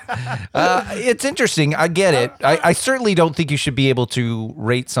right. It's interesting. I get it. I certainly don't think you should be able to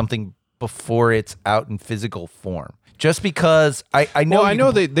rate something before it's out in physical form. Just because I know. Well, I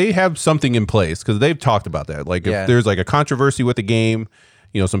know they have something in place because they've talked about that. Like if there's like a controversy with the game,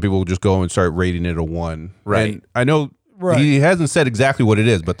 some people will just go and start rating it a 1. Right. And I know he hasn't said exactly what it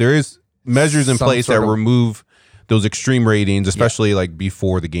is, but there is measures in place that remove those extreme ratings, especially like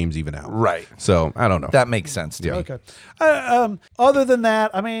before the game's even out. Right. So I don't know. That makes sense to me. Okay. Other than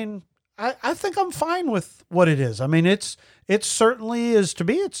that, I mean, I think I'm fine with what it is. I mean, it certainly is to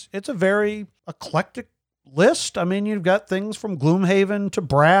me. It's a very eclectic list. I mean, you've got things from Gloomhaven to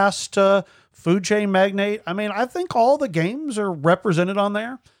Brass to Food Chain Magnate. I mean, I think all the games are represented on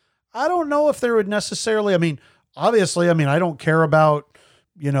there. I don't know if there would necessarily, I mean, obviously, I don't care about,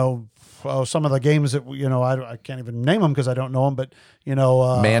 some of the games that, I can't even name them because I don't know them, but,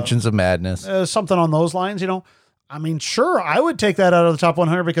 Mansions of Madness. Something on those lines, I mean, sure, I would take that out of the top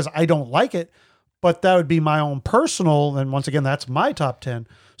 100 because I don't like it, but that would be my own personal. And once again, that's my top 10.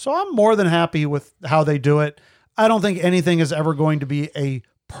 So I'm more than happy with how they do it. I don't think anything is ever going to be a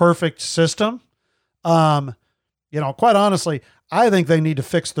perfect system. Quite honestly, I think they need to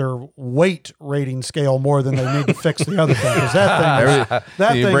fix their weight rating scale more than they need to fix the other thing. Because that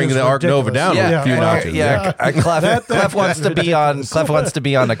thing you're bringing is the Arc Nova ridiculous. down a few notches. Clef wants to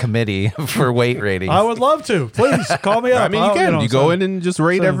be on a committee for weight rating. I would love to. Please call me up. I mean, you can. You go in and just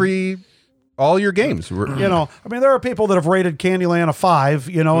rate all your games. There are people that have rated Candyland a 5,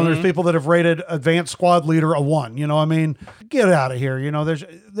 and there's people that have rated Advanced Squad Leader a 1. Get out of here.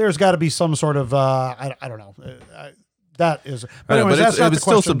 There's got to be some sort of I don't know. That is, but anyways, but it's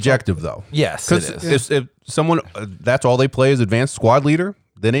still subjective though. Yes, because if someone that's all they play is Advanced Squad Leader,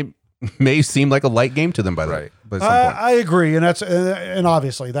 then it may seem like a light game to them by some point. I agree, and that's and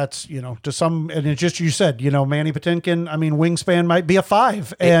obviously that's to some, and it's just you said Manny Patinkin. I mean, Wingspan might be a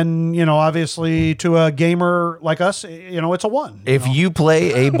 5, and obviously to a gamer like us, it's a 1. If you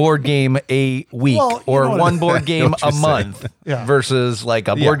play a board game a week or one board game a month versus like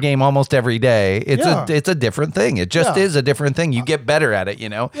a board game almost every day, it's a different thing. It just is a different thing. You get better at it.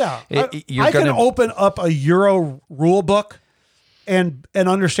 I can open up a Euro rule book and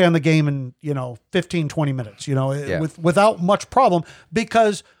understand the game in 15, 20 minutes, without much problem,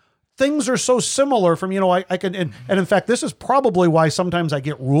 because things are so similar from, I can, and in fact, this is probably why sometimes I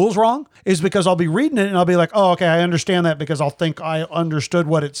get rules wrong, is because I'll be reading it and I'll be like, oh, okay, I understand that because I'll think I understood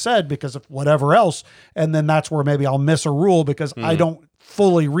what it said because of whatever else. And then that's where maybe I'll miss a rule because I don't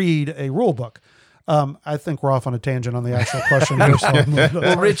fully read a rule book. I think we're off on a tangent on the actual question.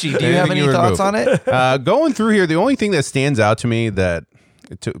 Well, Richie, do you have any thoughts on it? Going through here, the only thing that stands out to me that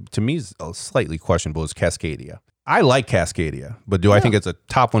to me is slightly questionable is Cascadia. I like Cascadia, but do I think it's a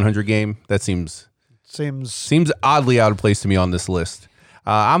top 100 game? That seems oddly out of place to me on this list.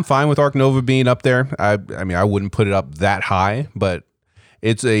 I'm fine with Arc Nova being up there. I mean, I wouldn't put it up that high, but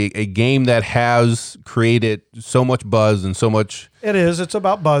it's a game that has created so much buzz and so much. It is. It's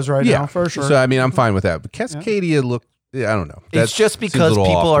about buzz right now, for sure. So, I mean, I'm fine with that. But Cascadia I don't know. It's just because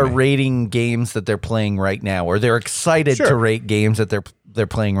people are rating games that they're playing right now, or they're excited to rate games that they're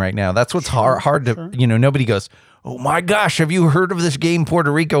playing right now. That's what's hard to, nobody goes, oh my gosh, have you heard of this game,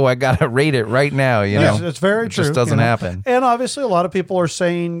 Puerto Rico? I got to rate it right now. It's very true. It just doesn't happen. And obviously a lot of people are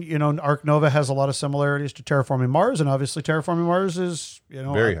saying, Arc Nova has a lot of similarities to Terraforming Mars. And obviously Terraforming Mars is,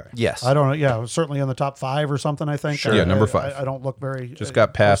 very high. Yes. I don't know. Yeah. Certainly in the top 5 or something, I think. Sure. Number 5. I don't look very. Just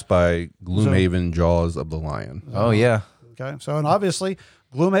got passed by Gloomhaven Jaws of the Lion. Oh, yeah. Okay. So, and obviously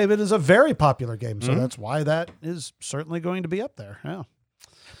Gloomhaven is a very popular game. So that's why that is certainly going to be up there. Yeah.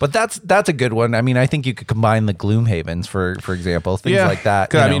 But that's a good one. I mean, I think you could combine the Gloomhavens, for example, things like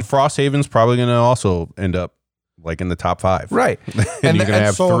that. I mean, Frosthaven's probably going to also end up like in the top 5. Right. And you're going to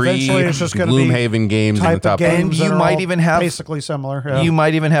have 3 Gloomhaven games in the top 5. And you might even have basically similar. Yeah. You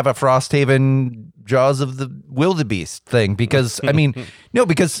might even have a Frosthaven Jaws of the Wildebeest thing because, I mean,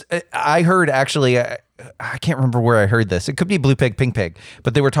 because I heard actually, I can't remember where I heard this. It could be Blue Pig, Pink Pig,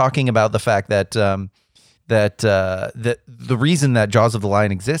 but they were talking about the fact that that the reason that Jaws of the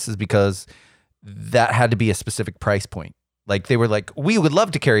Lion exists is because that had to be a specific price point. Like they were like, we would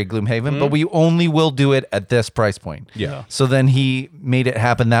love to carry Gloomhaven, but we only will do it at this price point. Yeah. So then he made it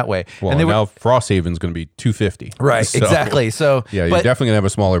happen that way. Well, and now Frosthaven's going to be $250. Right. So, exactly. So yeah, you're definitely going to have a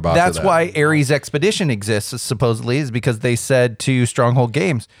smaller box. That's why Ares Expedition exists, supposedly, is because they said to Stronghold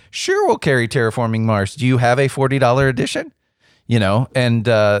Games, sure, we'll carry Terraforming Mars. Do you have a $40 edition? you know, and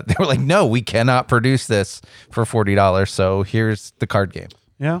they were like, no, we cannot produce this for $40. So here's the card game.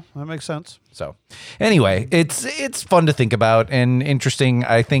 Yeah, that makes sense. So anyway, it's fun to think about and interesting.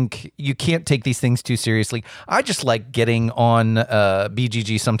 I think you can't take these things too seriously. I just like getting on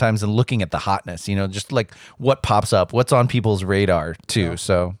BGG sometimes and looking at the hotness, you know, just like what pops up, what's on people's radar too. Yeah.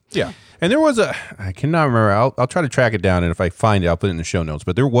 So yeah. And there was I cannot remember. I'll try to track it down, and if I find it, I'll put it in the show notes.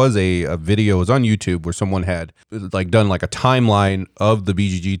 But there was a video, it was on YouTube, where someone had like done like a timeline of the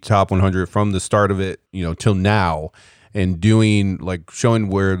BGG Top 100 from the start of it, you know, till now, and doing like showing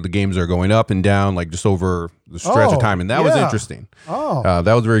where the games are going up and down, like just over the stretch of time, and that was interesting. That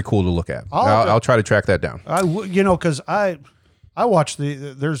was very cool to look at. I'll try to track that down. You know, because I watch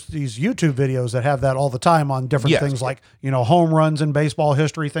there's these YouTube videos that have that all the time on different things, like, you know, home runs in baseball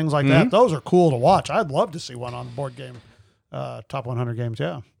history, things like that. Those are cool to watch. I'd love to see one on the board game. Top 100 games,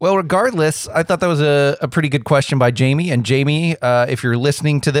 yeah. Well, regardless, I thought that was a pretty good question by Jamie. And Jamie, if you're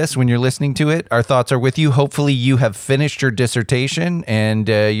listening to this, when you're listening to it, our thoughts are with you. Hopefully you have finished your dissertation and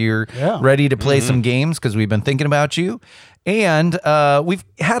you're ready to play some games, because we've been thinking about you. And we've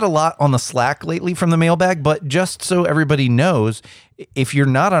had a lot on the Slack lately from the mailbag, but just so everybody knows, if you're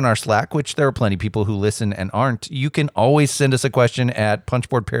not on our Slack, which there are plenty of people who listen and aren't, you can always send us a question at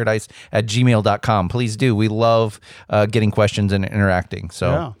punchboardparadise@gmail.com. Please do. We love getting questions and interacting.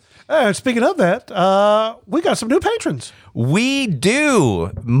 So. Yeah. Speaking of that, we got some new patrons. We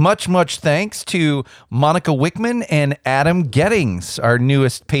do. Much thanks to Monica Wickman and Adam Gettings, our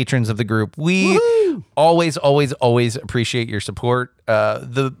newest patrons of the group. We always appreciate your support.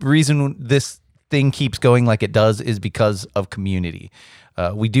 The reason this thing keeps going like it does is because of community.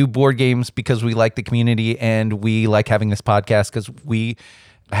 We do board games because we like the community, and we like having this podcast because we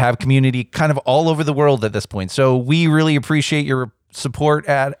have community kind of all over the world at this point. So we really appreciate your support,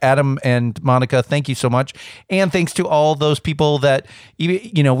 at Adam and Monica. Thank you so much. And thanks to all those people that,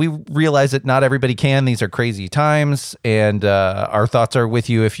 you know, we realize that not everybody can. These are crazy times, and our thoughts are with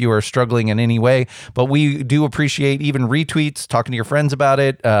you if you are struggling in any way. But we do appreciate even retweets, talking to your friends about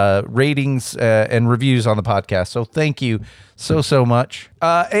it, ratings and reviews on the podcast. So thank you so much.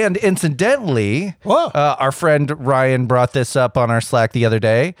 And incidentally, our friend Ryan brought this up on our Slack the other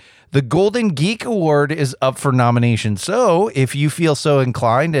day. The Golden Geek Award is up for nomination. So if you feel so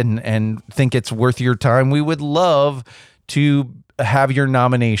inclined and think it's worth your time, we would love to have your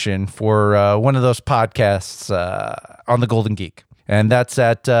nomination for one of those podcasts on the Golden Geek. And that's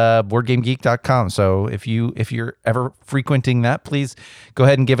at boardgamegeek.com. So if you're ever frequenting that, please go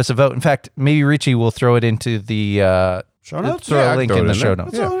ahead and give us a vote. In fact, maybe Richie will throw it into the show notes. Throw a link in the show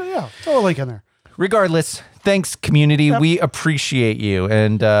notes. Throw a link in there. Regardless, thanks, community. Yep. We appreciate you.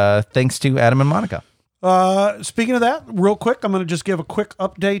 And thanks to Adam and Monica. Speaking of that, real quick, I'm going to just give a quick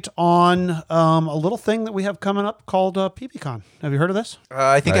update on a little thing that we have coming up called PBCon. Have you heard of this?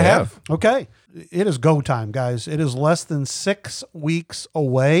 I think I have. Okay. It is go time, guys. It is less than 6 weeks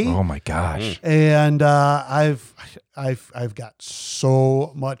away. Oh my gosh. And I've got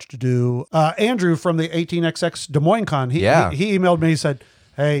so much to do. Andrew from the 18XX Des Moines Con, he emailed me, he said,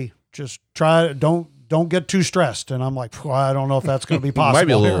 hey, just try, don't get too stressed. And I'm like, well, I don't know if that's going to be possible. Might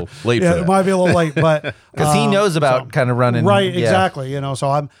be a little late for that. It might be a little late, but because he knows about kind of running. Right, exactly. You know, so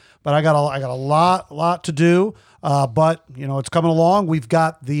I got a lot to do. But you know, it's coming along. We've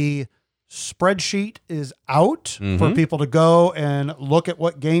got the spreadsheet is out for people to go and look at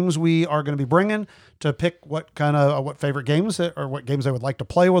what games we are going to be bringing, to pick what favorite games or what games they would like to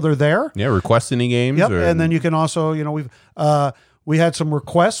play while they're there. Yeah, request any games. Yep, and then you can also, you know, we had some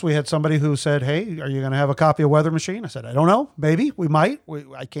requests. We had somebody who said, hey, are you going to have a copy of Weather Machine? I said, I don't know. Maybe. We might.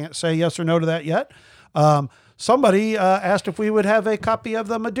 I can't say yes or no to that yet. Somebody asked if we would have a copy of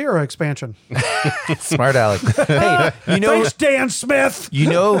the Madeira expansion. Smart Alex. Hey, you know, thanks, Dan Smith. You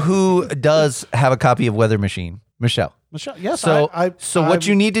know who does have a copy of Weather Machine? Michelle. Yes. So what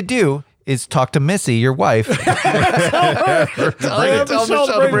you need to do is talk to Missy, your wife. Tell Michelle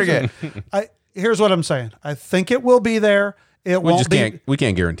to bring it. Here's what I'm saying. I think it will be there. We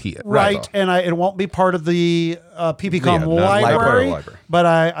can't guarantee it. Right. And it won't be part of the PBCon library. But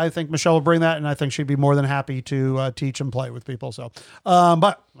I think Michelle will bring that, and I think she'd be more than happy to teach and play with people. So,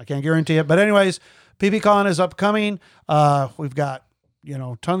 but I can't guarantee it. But anyways, PBCon is upcoming. We've got, you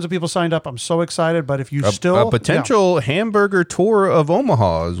know, tons of people signed up. I'm so excited. But if you a potential hamburger tour of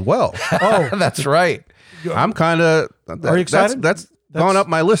Omaha as well. Oh, that's right. I'm kind of. Are you excited? That's gone up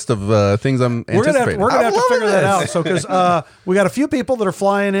my list of things I'm anticipating. We're gonna have to figure that out. So because we got a few people that are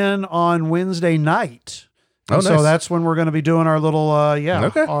flying in on Wednesday night. Nice. So that's when we're going to be doing our little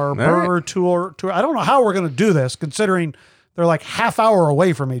our burger tour. I don't know how we're going to do this, considering they're like half hour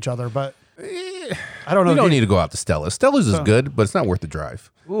away from each other, but I don't know. You don't need to go out to Stella's. Stella's is good, but it's not worth the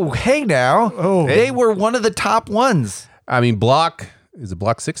drive. Ooh, hey now. Oh. They were one of the top ones. I mean, is it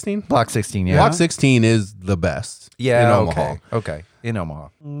Block 16? Block 16, yeah. Block 16 is the best Yeah, in Omaha. Okay. In Omaha.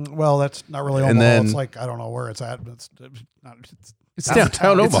 Well, that's not really Omaha. And then- It's like, I don't know where it's at. But It's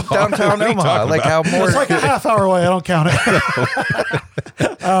downtown It's Omaha. downtown What are you Omaha. talking Like about? how more. it's like a half hour away. I don't count it.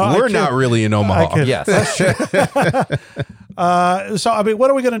 We're not really in Omaha. kid. Yes. So, I mean, what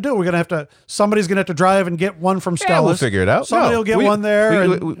are we going to do? We're going to have to, somebody's going to have to drive and get one from Yeah, Stella's. we'll figure it out. Somebody will get one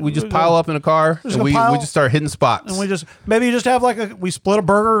there. We just pile up in a car and gonna we pile- just start hitting spots. And we just, maybe you just have like we split a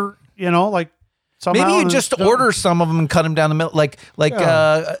burger, like somehow. Maybe you and just don't- order some of them and cut them down the middle. Like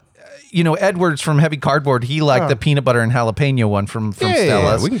Edwards from Heavy Cardboard, he liked the peanut butter and jalapeno one from Yeah,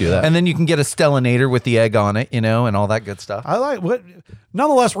 Stella's. we can do that. And then you can get a Stellanator with the egg on it, and all that good stuff. I like what.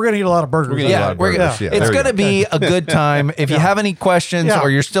 Nonetheless, we're going to eat a lot of burgers. We're gonna eat a lot of burgers. Yeah, it's there we going to go. be a good time. If you have any questions Yeah. or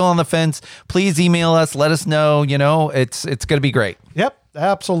you're still on the fence, please email us. Let us know. It's going to be great. Yep,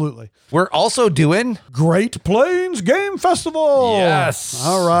 absolutely. We're also doing Great Plains Game Festival. Yes.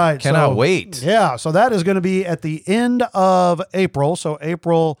 All right. Cannot wait. Yeah. So that is going to be at the end of April. So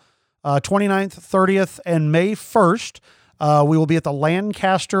April 29th, 30th, and May 1st. We will be at the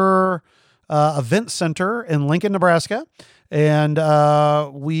Lancaster Event Center in Lincoln, Nebraska. And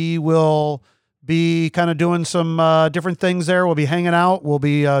we will be kind of doing some different things there. We'll be hanging out. We'll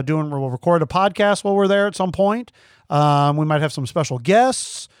record a podcast while we're there at some point. We might have some special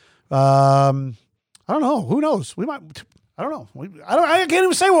guests. I don't know. Who knows? We might. I don't know. I can't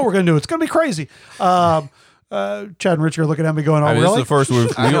even say what we're going to do. It's going to be crazy. Chad and Rich are looking at me going, "Oh, I mean, really?" this is the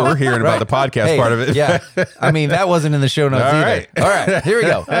first we're hearing about the podcast part of it. Yeah. I mean, that wasn't in the show notes All either. right. All right. Here we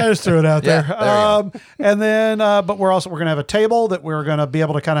go. I just threw it out Yeah, there. there we And then, but we're going to have a table that we're going to be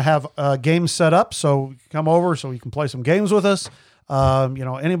able to kind of have games set up. So you can come over so you can play some games with us.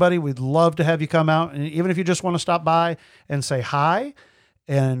 Anybody, we'd love to have you come out. And even if you just want to stop by and say hi.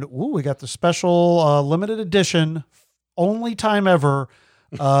 And we got the special limited edition, only time ever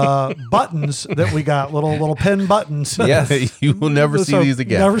buttons that we got, little pin buttons. Yes. You will never see So these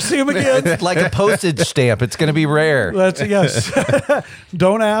again. Never see them again. It's like a postage stamp. It's going to be rare. That's yes.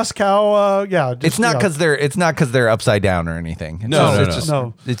 Don't ask how. It's not because they're upside down or anything. It's No, just,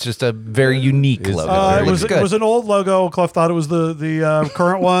 no. It's just a very unique logo. it was an old logo. Cliff thought it was the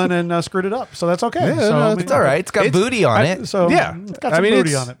current one and screwed it up. So that's okay. Yeah, so, no, I mean, It's all right. It's got booty on it. So Yeah, it's got some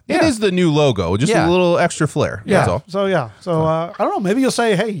booty on it. It is the new logo, just Yeah. a little extra flair. Yeah. That's all. So I don't know. Maybe you'll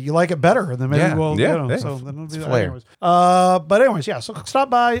say, "Hey, you like it better," and then maybe Yeah. we'll. Yeah. So then it'll be that flair. anyways. But anyways, yeah. So stop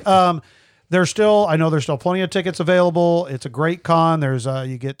by. I know there's still plenty of tickets available. It's a great con. There's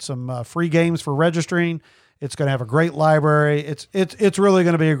you get some free games for registering. It's going to have a great library. It's really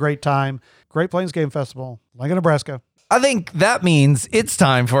going to be a great time. Great Plains Game Festival, Lincoln, Nebraska. I think that means it's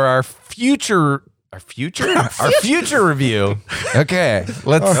time for our future review. Okay,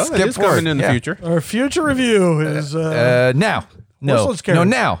 let's It skip is forward. coming in the Yeah. future. Our future review is Now. No, Horseless carriage. no,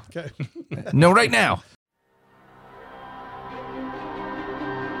 now. Okay. No, right now.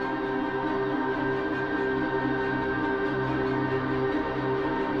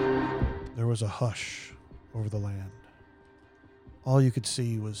 There was a hush over the land. All you could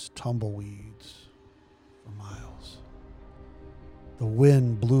see was tumbleweeds for miles. The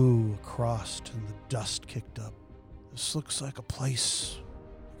wind blew across and the dust kicked up. This looks like a place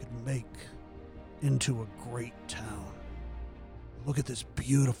we could make into a great town. Look at this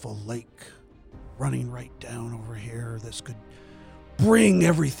beautiful lake running right down over here. This could bring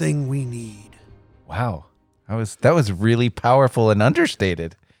everything we need. Wow, that was really powerful and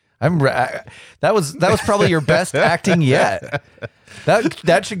understated. That was probably your best acting yet.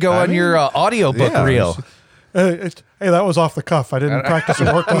 That should go on your audiobook yeah, reel. Hey, that was off the cuff. I didn't practice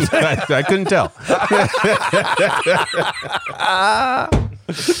and work on that. I couldn't tell.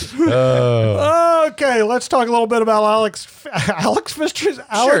 Okay, let's talk a little bit about Alex Pfister.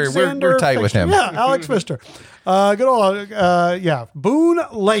 Sure, we're tight with him. Yeah, Alex Pfister. Good old, Boone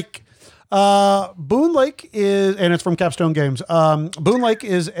Lake. Boone Lake is, and it's from Capstone Games. Boone Lake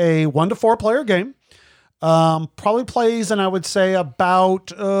is a 1 to 4 player game. Probably plays in, I would say,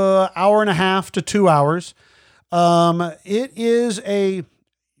 about hour and a half to 2 hours. It is a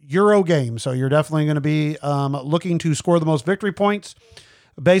Euro game, so you're definitely going to be looking to score the most victory points.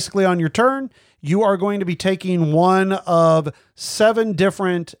 Basically, on your turn, you are going to be taking one of 7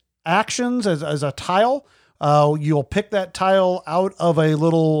 different actions as a tile. You'll pick that tile out of a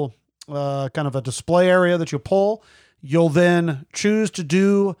little kind of a display area that you pull. You'll then choose to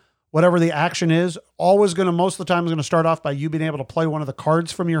do whatever the action is. Most of the time is going to start off by you being able to play one of the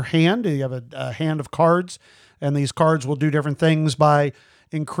cards from your hand. You have a hand of cards, and these cards will do different things by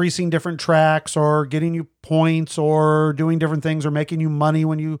increasing different tracks or getting you points or doing different things or making you money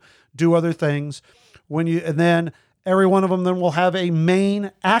when you do other things. And then every one of them then will have a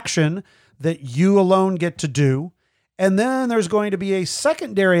main action that you alone get to do. And then there's going to be a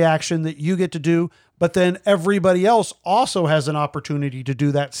secondary action that you get to do, but then everybody else also has an opportunity to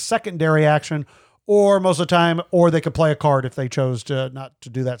do that secondary action, or most of the time, or they could play a card if they chose to not to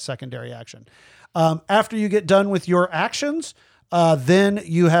do that secondary action. After you get done with your actions, then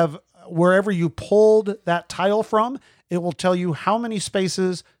you have, wherever you pulled that tile from, it will tell you how many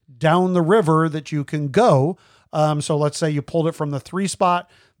spaces down the river that you can go. So let's say you pulled it from the 3 spot.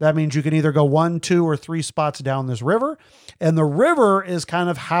 That means you can either go 1, 2, or 3 spots down this river. And the river is kind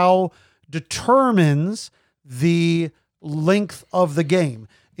of how determines the length of the game.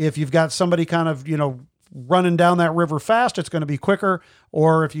 If you've got somebody kind of, running down that river fast, it's going to be quicker.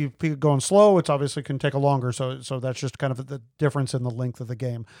 Or if you keep going slow, it's obviously can take a longer. So that's just kind of the difference in the length of the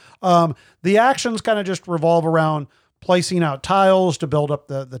game. The actions kind of just revolve around placing out tiles to build up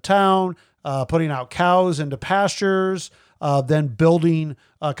the town, putting out cows into pastures, then building,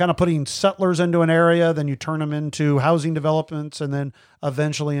 kind of putting settlers into an area. Then you turn them into housing developments and then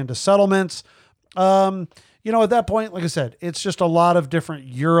eventually into settlements. At that point, like I said, it's just a lot of different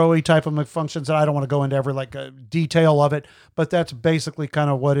Euro-y type of functions that I don't want to go into every detail of it, but that's basically kind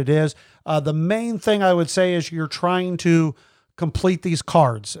of what it is. The main thing I would say is you're trying to complete these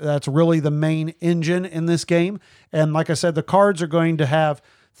cards. That's really the main engine in this game. And like I said, the cards are going to have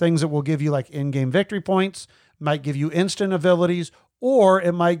things that will give you like in-game victory points, might give you instant abilities, or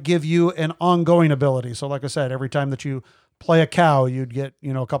it might give you an ongoing ability. So like I said, every time that you play a cow, you'd get,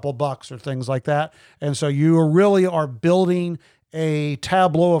 a couple bucks or things like that. And so you really are building a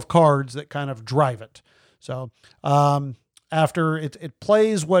tableau of cards that kind of drive it. So after it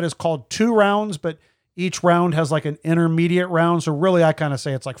plays what is called 2 rounds, but each round has like an intermediate round. So really, I kind of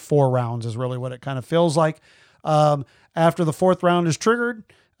say it's like 4 rounds is really what it kind of feels like. After the 4th round is triggered,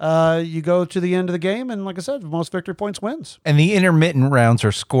 you go to the end of the game. And like I said, the most victory points wins. And the intermittent rounds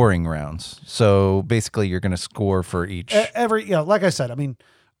are scoring rounds. So basically you're going to score for each. Like I said, I mean,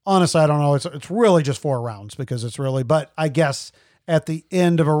 honestly, I don't know. It's really just 4 rounds because it's really, but I guess at the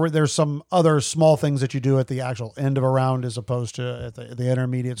end of there's some other small things that you do at the actual end of a round as opposed to at the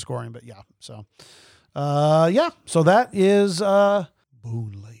intermediate scoring. But yeah, so so that is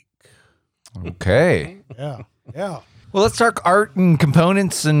Boon Lake. Okay. Yeah. Well, let's talk art and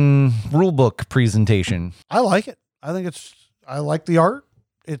components and rulebook presentation. I like it. I like the art.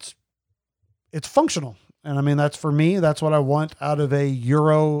 It's functional. And I mean, that's what I want out of a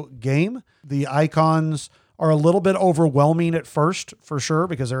Euro game. The icons are a little bit overwhelming at first, for sure,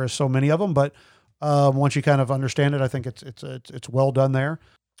 because there are so many of them. But once you kind of understand it, I think it's well done there.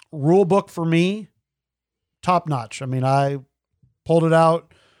 Rulebook for me, top notch. I mean, I pulled it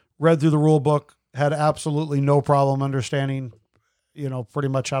out, read through the rulebook, had absolutely no problem understanding, pretty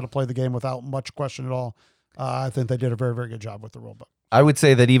much how to play the game without much question at all. I think they did a very, very good job with the rulebook. I would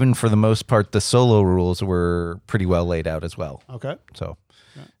say that even for the most part, the solo rules were pretty well laid out as well. Okay. So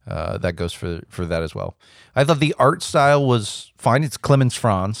that goes for that as well. I thought the art style was fine. It's Clemens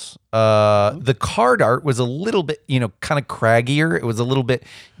Franz. The card art was a little bit, kind of craggier. It was a little bit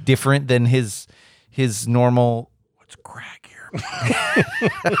different than his normal. What's craggier?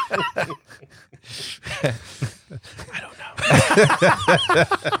 I don't know.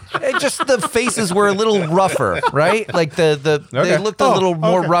 Just the faces were a little rougher, right? Like they looked a little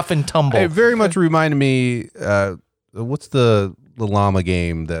more rough and tumble. It very much reminded me. What's the llama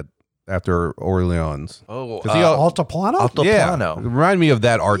game that after Orleans? Altiplano? Yeah, it reminded me of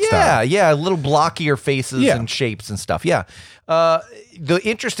that art style. Yeah, a little blockier faces and shapes and stuff. Yeah. The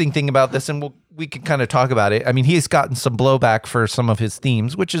interesting thing about this, and we can kind of talk about it. I mean, he's gotten some blowback for some of his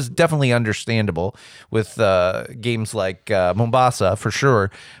themes, which is definitely understandable with games like Mombasa for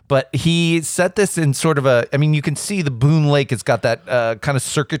sure. But he set this in sort of you can see the Boon Lake. It's got that kind of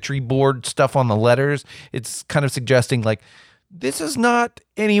circuitry board stuff on the letters. It's kind of suggesting like, this is not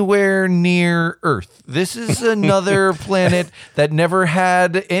anywhere near Earth. This is another planet that never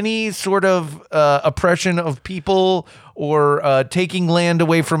had any sort of oppression of people or taking land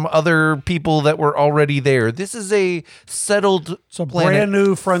away from other people that were already there. This is a settled planet, brand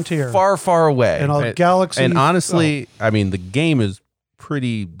new frontier, far, far away in a galaxy. And honestly, I mean, the game is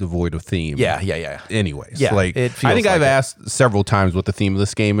pretty devoid of theme. Yeah. Anyways, Yeah, I think I've asked several times what the theme of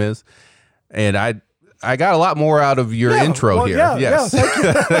this game is, and I got a lot more out of your intro here. Yes.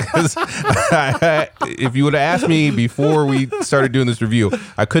 If you would have asked me before we started doing this review,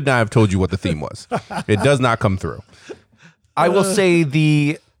 I could not have told you what the theme was. It does not come through. I will say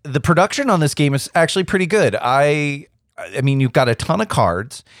the production on this game is actually pretty good. I mean, you've got a ton of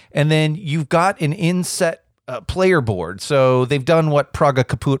cards, and then you've got an inset player board. So they've done what Praga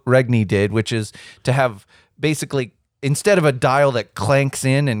Caput Regni did, which is to have basically, instead of a dial that clanks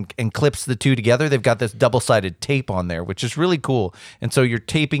in and clips the two together, they've got this double-sided tape on there, which is really cool. And so you're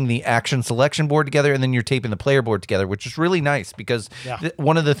taping the action selection board together, and then you're taping the player board together, which is really nice because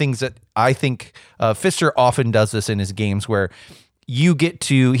one of the things that I think Pfister often does this in his games where he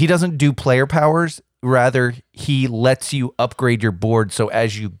doesn't do player powers. Rather, he lets you upgrade your board so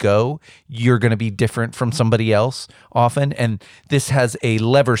as you go, you're going to be different from somebody else often. And this has a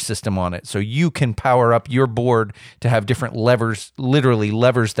lever system on it. So you can power up your board to have different levers, literally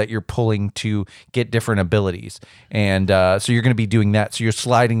levers that you're pulling to get different abilities. And so you're going to be doing that. So you're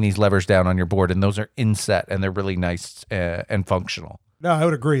sliding these levers down on your board, and those are inset, and they're really nice and functional. No, I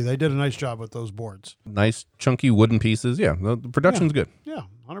would agree. They did a nice job with those boards. Nice, chunky wooden pieces. Yeah, the production's good. Yeah,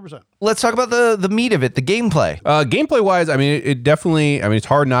 100%. Let's talk about the meat of it, the gameplay. Gameplay-wise, I mean, it definitely, I mean, it's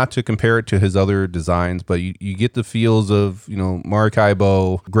hard not to compare it to his other designs, but you get the feels of,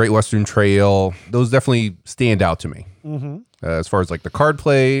 Maracaibo, Great Western Trail. Those definitely stand out to me. Mm-hmm. As far as like the card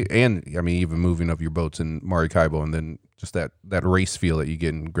play and, I mean, even moving of your boats in Maracaibo, and then just that race feel that you get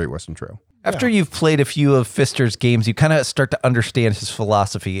in Great Western Trail. After you've played a few of Pfister's games, you kind of start to understand his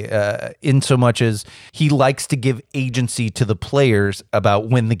philosophy in so much as he likes to give agency to the players about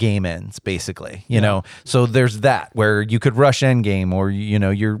when the game ends, basically, you know? So there's that where you could rush endgame, or,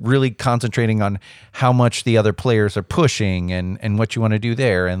 you're really concentrating on how much the other players are pushing and what you want to do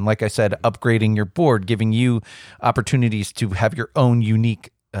there. And like I said, upgrading your board, giving you opportunities to have your own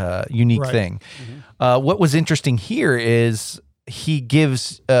unique thing. Mm-hmm. What was interesting here is he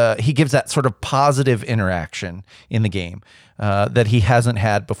gives that sort of positive interaction in the game that he hasn't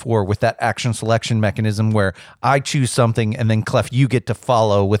had before with that action selection mechanism where I choose something and then Clef, you get to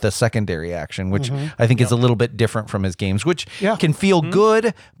follow with a secondary action, which I think is a little bit different from his games, which can feel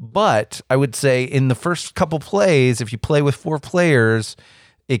good. But I would say in the first couple plays, if you play with 4 players,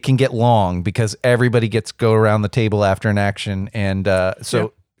 it can get long because everybody gets to go around the table after an action. And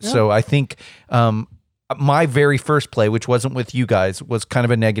so I think my very first play, which wasn't with you guys, was kind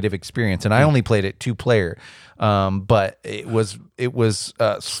of a negative experience, and I only played it 2-player. But it was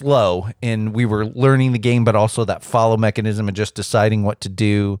slow, and we were learning the game, but also that follow mechanism and just deciding what to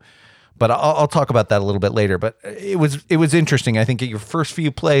do. But I'll talk about that a little bit later. But it was interesting. I think at your first few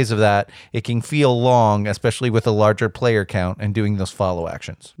plays of that, it can feel long, especially with a larger player count and doing those follow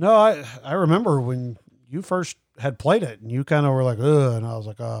actions. No, I remember when you first had played it and you kind of were like, ugh, and I was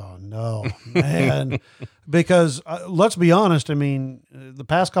like, oh no, man. Because let's be honest, I mean, the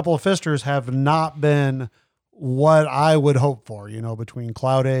past couple of Pfisters have not been what I would hope for, between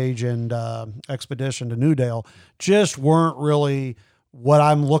Cloud Age and Expedition to Newdale, just weren't really what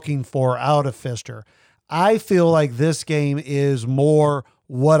I'm looking for out of Pfister. I feel like this game is more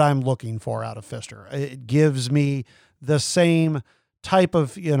what I'm looking for out of Pfister. It gives me the same type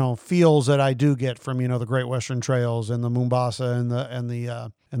of feels that I do get from the Great Western Trails and the Mombasa and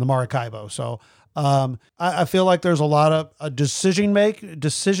the Maracaibo. So I feel like there's a lot of decision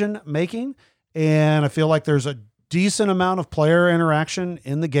making, and I feel like there's a decent amount of player interaction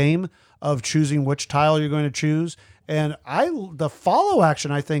in the game of choosing which tile you're going to choose. And the follow action,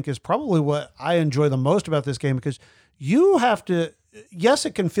 I think, is probably what I enjoy the most about this game, because you have to, yes,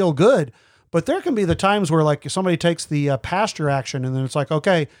 it can feel good, but there can be the times where like somebody takes the pasture action and then it's like,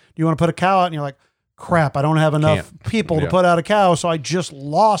 okay, do you want to put a cow out? And you're like, crap, I don't have enough people to put out a cow. So I just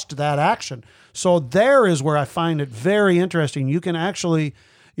lost that action. So there is where I find it very interesting. You can actually,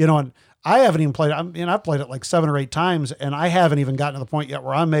 and I haven't even played it. I've played it like 7 or 8 times, and I haven't even gotten to the point yet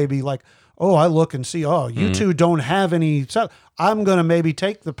where I may be like, oh, I look and see, you two don't have any. So I'm going to maybe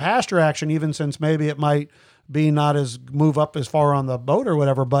take the pasture action, even since maybe it might be not as move up as far on the boat or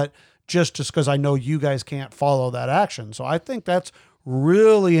whatever, but just because I know you guys can't follow that action. So I think that's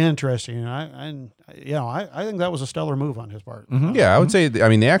really interesting. And I think that was a stellar move on his part. Mm-hmm. Yeah, I would say,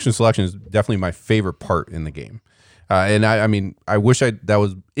 the action selection is definitely my favorite part in the game. And I wish that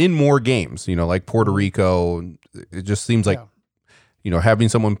was in more games, like Puerto Rico. It just seems like, having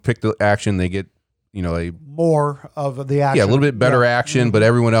someone pick the action, they get, more of the action. Yeah, a little bit better action, but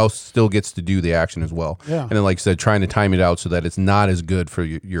everyone else still gets to do the action as well. Yeah. And then, like I said, trying to time it out so that it's not as good for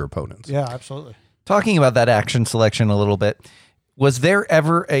your opponents. Yeah, absolutely. Talking about that action selection a little bit, was there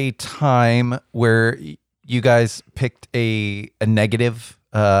ever a time where you guys picked a negative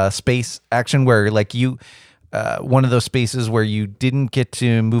space action where like you... one of those spaces where you didn't get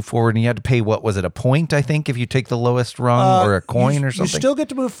to move forward and you had to pay, what was it, a point, I think, if you take the lowest rung or a coin or something? You still get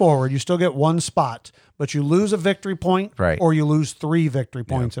to move forward. You still get 1 spot, but you lose a victory point, right, or you lose 3 victory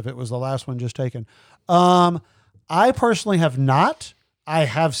points if it was the last one just taken. I I personally have not. I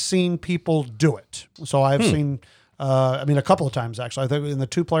have seen people do it. So I've seen, a couple of times actually. I think in the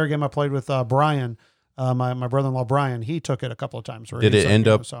 2-player game I played with Brian, my brother-in-law Brian, he took it a couple of times. Did it end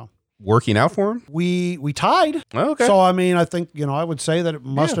up working out for him? We tied. Oh, okay. So I think I would say that it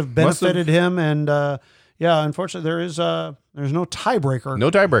must have benefited him, and unfortunately there's no tiebreaker.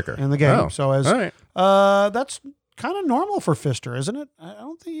 No tiebreaker in the game. Oh. So All right. That's kind of normal for Pfister, isn't it? I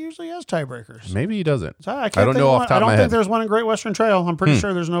don't think he usually has tiebreakers. Maybe he doesn't. So I don't know off the top of my I don't head. think there's one in Great Western Trail. I'm pretty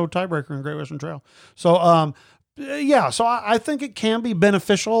sure there's no tiebreaker in Great Western Trail. So so I think it can be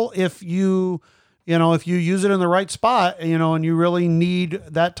beneficial if you use it in the right spot, and you really need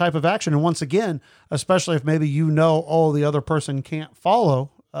that type of action. And once again, especially if maybe the other person can't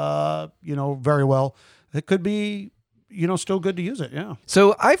follow, very well, it could be, still good to use it. Yeah.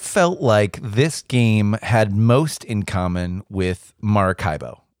 So I felt like this game had most in common with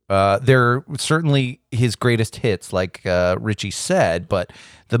Maracaibo. They're certainly his greatest hits, like Richie said, but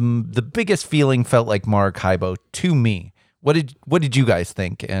the biggest feeling felt like Maracaibo to me. What did you guys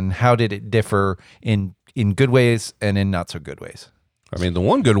think, and how did it differ in good ways and in not so good ways? I mean, the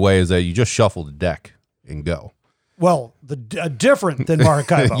one good way is that you just shuffle the deck and go. Well, different than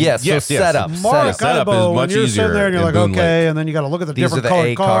Maracaibo. Yes. Setup. Maracaibo, when you're sitting there and you're like, okay, and then you got to look at the different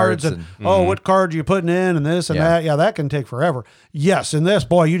colored cards and what card are you putting in and this and that. Yeah, that can take forever. Yes, in this,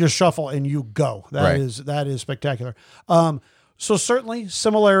 boy, you just shuffle and you go. That is spectacular. So certainly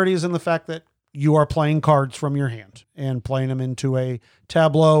similarities in the fact that you are playing cards from your hand and playing them into a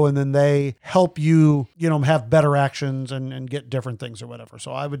tableau, and then they help you, have better actions and get different things or whatever.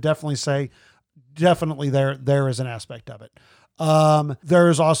 So I would definitely say there is an aspect of it.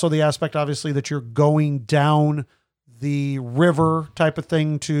 There's also the aspect, obviously, that you're going down the river type of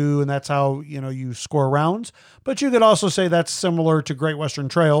thing too, and that's how, you score rounds. But you could also say that's similar to Great Western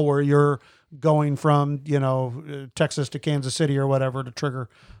Trail, where you're going from, Texas to Kansas City or whatever to trigger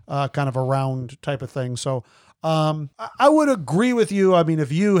kind of a round type of thing. So I would agree with you. I mean,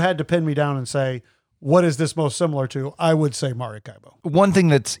 if you had to pin me down and say, what is this most similar to? I would say Maracaibo. One thing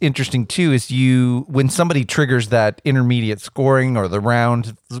that's interesting too is when somebody triggers that intermediate scoring or the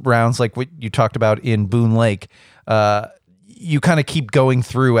rounds like what you talked about in Boone Lake, you kind of keep going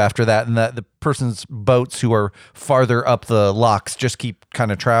through after that, and the person's boats who are farther up the locks just keep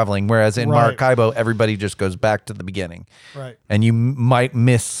kind of traveling. Whereas in Maracaibo, everybody just goes back to the beginning. Right. And you might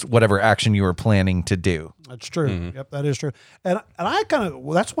miss whatever action you were planning to do. That's true. Mm-hmm. Yep, that is true. And I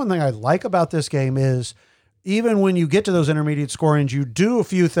that's one thing I like about this game is even when you get to those intermediate scorings, you do a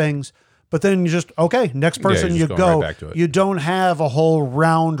few things, but then you just, next person you go. Right back to it. You don't have a whole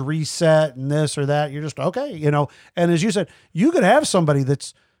round reset and this or that. You're just, and as you said, you could have somebody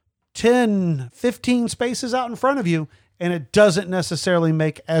that's 10, 15 spaces out in front of you, and it doesn't necessarily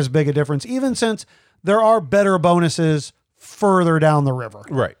make as big a difference, even since there are better bonuses further down the river.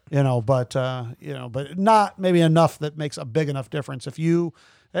 Right. But not maybe enough that makes a big enough difference. If you're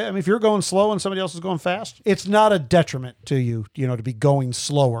going slow and somebody else is going fast, it's not a detriment to you, to be going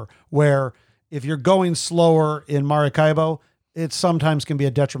slower. Where if you're going slower in Maracaibo, it sometimes can be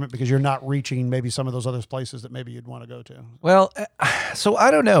a detriment because you're not reaching maybe some of those other places that maybe you'd want to go to. Well, so I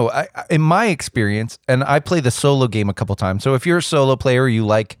don't know. In my experience, and I play the solo game a couple times. So if you're a solo player, you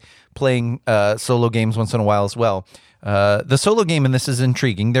like playing solo games once in a while as well. The solo game in this is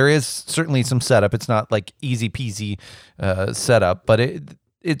intriguing. There is certainly some setup. It's not like easy peasy setup, but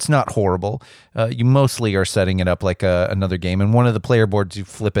it's not horrible. You mostly are setting it up like another game. And one of the player boards, you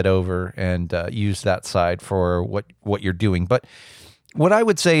flip it over and use that side for what you're doing. But what I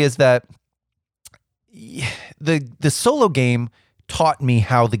would say is that the solo game taught me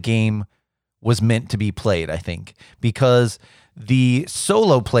how the game was meant to be played, I think, because the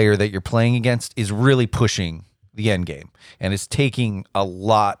solo player that you're playing against is really pushing the end game and is taking a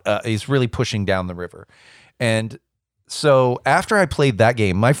lot, is really pushing down the river. And so after I played that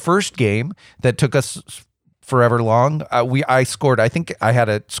game, my first game that took us forever long, I scored, I think I had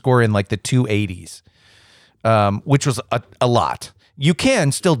a score in like the 280s, which was a lot. You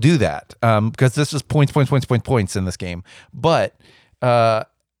can still do that because this is points in this game. But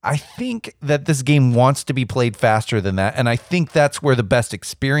I think that this game wants to be played faster than that. And I think that's where the best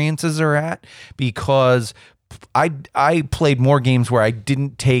experiences are at, because I played more games where I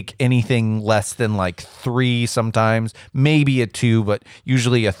didn't take anything less than like 3 sometimes, maybe a 2, but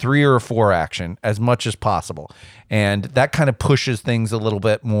usually a 3 or a 4 action as much as possible. And that kind of pushes things a little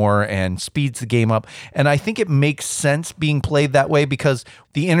bit more and speeds the game up. And I think it makes sense being played that way because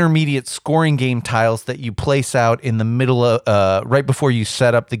the intermediate scoring game tiles that you place out in the middle of, right before you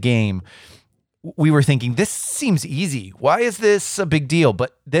set up the game, we were thinking, this seems easy. Why is this a big deal?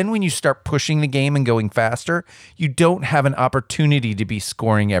 But then when you start pushing the game and going faster, you don't have an opportunity to be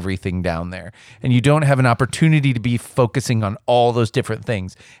scoring everything down there. And you don't have an opportunity to be focusing on all those different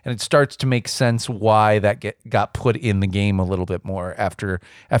things. And it starts to make sense why that got put in the game a little bit more after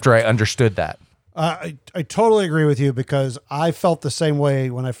I understood that. I totally agree with you, because I felt the same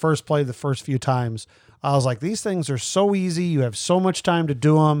way when I first played the first few times. I was like, these things are so easy. You have so much time to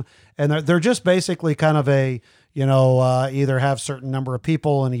do them. And they're just basically kind of either have certain number of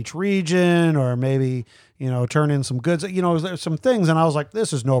people in each region, or maybe, turn in some goods, there's some things. And I was like,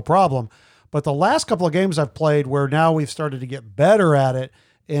 this is no problem. But the last couple of games I've played, where now we've started to get better at it,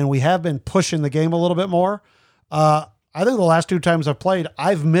 and we have been pushing the game a little bit more. I think the last 2 times I've played,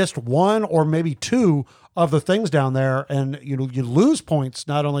 I've missed 1 or maybe 2 of the things down there, and you lose points.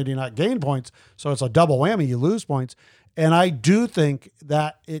 Not only do you not gain points, so it's a double whammy, you lose points. And I do think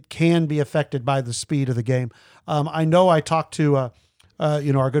that it can be affected by the speed of the game. I know I talked to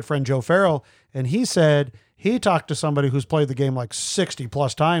our good friend Joe Farrell, and he said he talked to somebody who's played the game like 60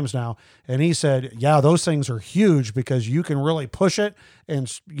 plus times now, and he said, yeah, those things are huge, because you can really push it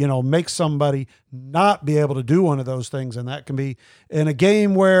and make somebody not be able to do one of those things. And that can be in a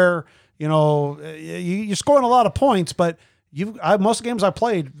game where you're scoring a lot of points, but most of the games I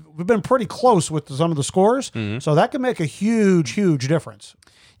played, we've been pretty close with some of the scores. Mm-hmm. So that can make a huge, huge difference.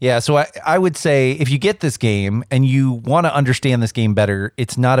 Yeah, so I would say if you get this game and you want to understand this game better,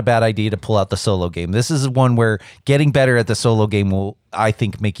 it's not a bad idea to pull out the solo game. This is one where getting better at the solo game will, I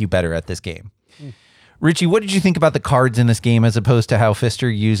think, make you better at this game. Richie, what did you think about the cards in this game as opposed to how Pfister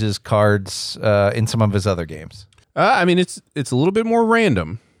uses cards in some of his other games? It's a little bit more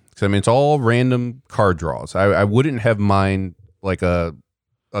random. It's all random card draws. I wouldn't have mine like a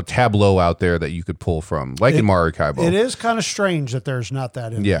tableau out there that you could pull from, like in Maracaibo. It is kind of strange that there's not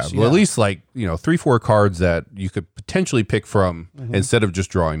that in this. Well, at least 3-4 cards that you could potentially pick from instead of just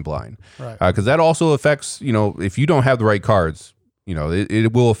drawing blind. Right. Because that also affects, if you don't have the right cards,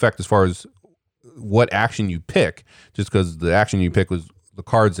 it will affect as far as what action you pick, just because the action you pick was the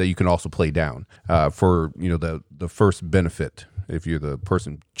cards that you can also play down for, the first benefit if you're the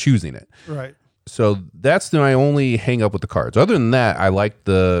person choosing it. Right. So that's my only hang up with the cards. Other than that, I like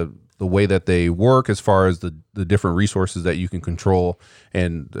the way that they work as far as the different resources that you can control,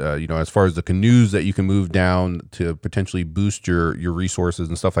 and as far as the canoes that you can move down to potentially boost your resources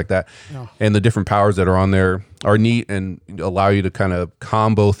and stuff like that. Yeah. And the different powers that are on there are neat and allow you to kind of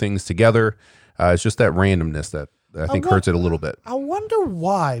combo things together. It's just that randomness that I think hurts it a little bit. I wonder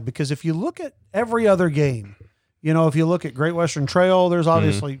why, because if you look at every other game, if you look at Great Western Trail, there's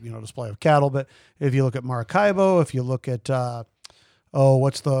obviously, display of cattle. But if you look at Maracaibo, if you look at,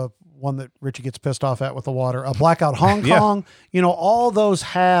 what's the one that Richie gets pissed off at with the water? Blackout Hong Kong. Yeah. All those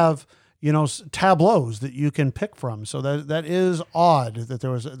have, tableaus that you can pick from. So that is odd that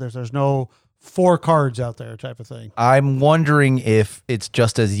there's no 4 cards out there type of thing. I'm wondering if it's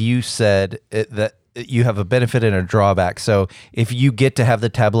just as you said, that you have a benefit and a drawback. So if you get to have the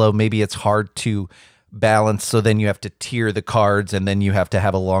tableau, maybe it's hard to balance, so then you have to tier the cards, and then you have to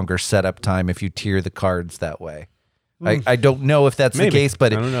have a longer setup time if you tier the cards that way. I don't know if that's the case,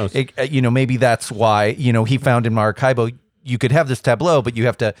 but I don't know. Maybe that's why he found in Maracaibo you could have this tableau, but you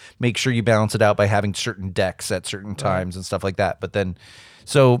have to make sure you balance it out by having certain decks at certain times and stuff like that. But then,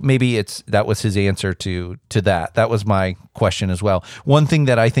 so maybe that was his answer to that. That was my question as well. One thing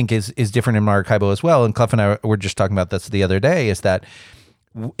that I think is different in Maracaibo as well, and Clef and I were just talking about this the other day, is that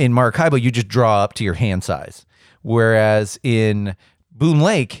in Maracaibo, you just draw up to your hand size. Whereas in Boone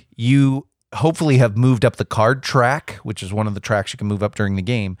Lake, you hopefully have moved up the card track, which is one of the tracks you can move up during the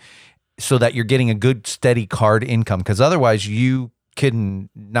game, so that you're getting a good steady card income. Because otherwise you can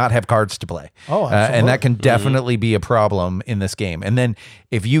not have cards to play. Oh, absolutely. And that can definitely be a problem in this game. And then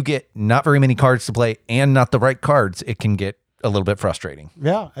if you get not very many cards to play and not the right cards, it can get a little bit frustrating.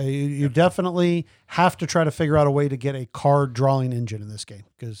 Yeah, you definitely have to try to figure out a way to get a card drawing engine in this game,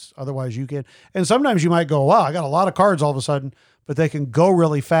 because otherwise you get, and sometimes you might go, wow, I got a lot of cards all of a sudden, but they can go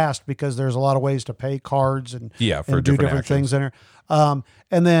really fast because there's a lot of ways to pay cards and do different things in there.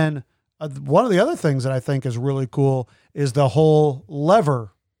 And then one of the other things that I think is really cool is the whole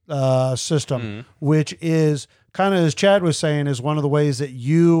lever system, which is kind of, as Chad was saying, is one of the ways that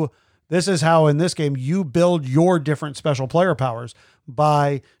this is how in this game you build your different special player powers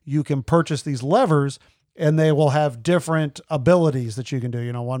by, you can purchase these levers and they will have different abilities that you can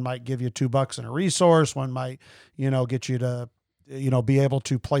do. One might give you $2 in a resource. One might, get you to, be able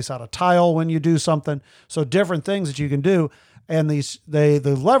to place out a tile when you do something. So different things that you can do. And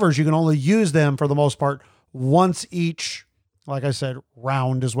the levers, you can only use them for the most part once each like I said,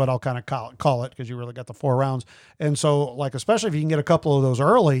 round is what I'll kind of call it, because you really got the 4 rounds. And so, like, especially if you can get a couple of those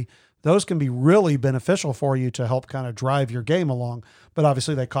early, those can be really beneficial for you to help kind of drive your game along. But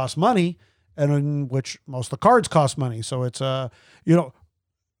obviously they cost money, and in which most of the cards cost money. So it's, I'll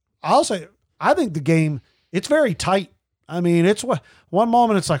say, I think the game, it's very tight. I mean, it's one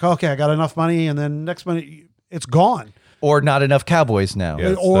moment it's like, okay, I got enough money, and then next minute it's gone. Or not enough cowboys now.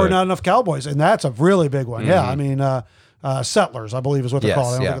 Yeah. Or not enough cowboys. And that's a really big one. Yeah. I mean, settlers, I believe is what they're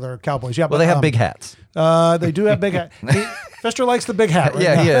called. I don't think they're cowboys. Yeah. Well, they have big hats. They do have big hats. Pfister likes the big hat. Right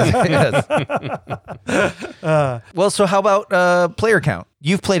Yeah, now. he is. Well, so how about player count?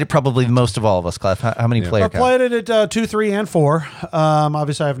 You've played it probably the most of all of us, Clef. How many player I've count? played it at 2, 3, and 4.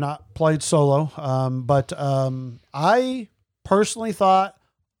 Obviously, I have not played solo, but I personally thought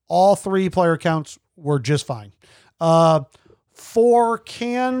all 3 player counts were just fine. 4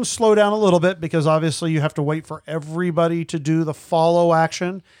 can slow down a little bit, because obviously you have to wait for everybody to do the follow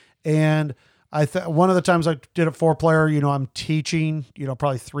action. And one of the times I did it 4-player, I'm teaching,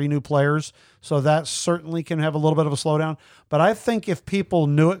 probably 3 new players. So that certainly can have a little bit of a slowdown. But I think if people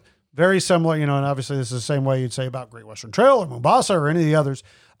knew it, very similar, and obviously this is the same way you'd say about Great Western Trail or Mombasa or any of the others.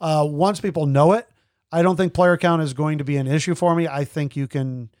 Once people know it, I don't think player count is going to be an issue for me. I think you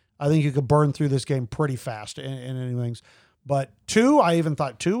can burn through this game pretty fast in innings. But 2, I even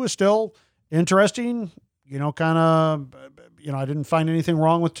thought 2 was still interesting, I didn't find anything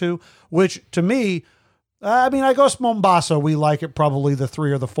wrong with 2, which to me, I guess Mombasa, we like it probably the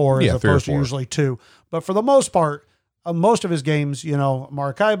 3 or the 4 as opposed to usually 2. But for the most part, most of his games,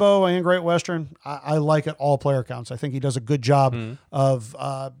 Maracaibo and Great Western, I like it all player counts. I think he does a good job of,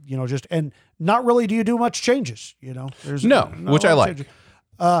 and not really do you do much changes, There's which I like.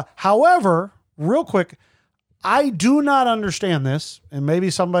 However, real quick, I do not understand this, and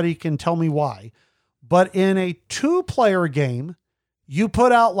maybe somebody can tell me why, but in a 2-player game, you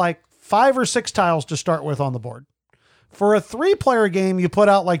put out like 5 or 6 tiles to start with on the board. For a 3-player game, you put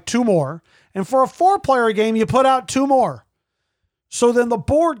out like 2 more. And for a 4-player game, you put out 2 more. So then the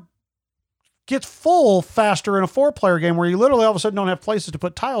board gets full faster in a 4-player game, where you literally all of a sudden don't have places to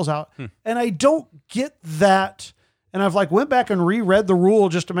put tiles out. And I don't get that. And I've went back and reread the rule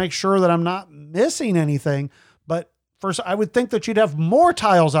just to make sure that I'm not missing anything. But first, I would think that you'd have more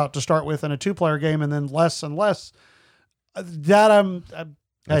tiles out to start with in a 2-player game, and then less and less. That's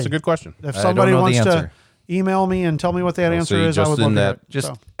a good question. If somebody wants to email me and tell me what that answer is, I would love that.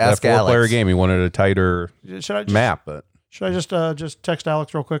 Just ask Alex. 4-player game, he wanted a tighter map. But should I just text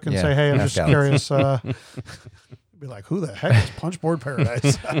Alex real quick and say, hey, I'm just curious. Be like, who the heck is Punchboard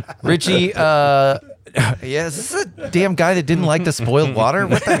Paradise? Richie, is this a damn guy that didn't like the spoiled water?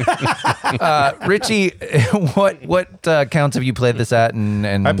 What the? Richie, what counts have you played this at?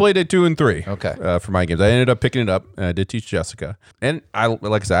 And I played it 2 and 3. Okay. For my games, I ended up picking it up, and I did teach Jessica. And I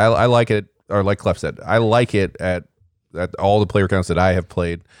like it, or like Clef said, I like it at all the player counts that I have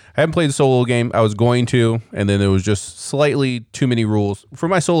played. I haven't played the solo game. I was going to, and then there was just slightly too many rules. For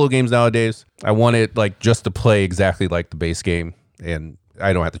my solo games nowadays, I want it just to play exactly like the base game, and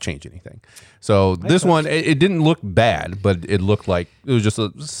I don't have to change anything. So this one, it didn't look bad, but it looked like it was just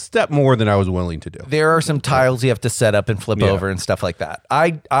a step more than I was willing to do. There are some tiles you have to set up and flip over and stuff like that.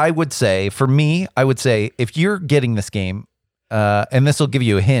 I would say, for me, if you're getting this game, and this will give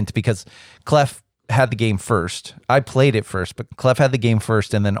you a hint, because Clef had the game first. I played it first, but Clef had the game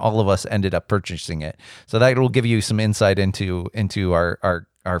first, and then all of us ended up purchasing it. So that will give you some insight into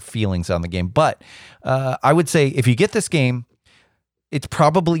our feelings on the game. But I would say if you get this game, it's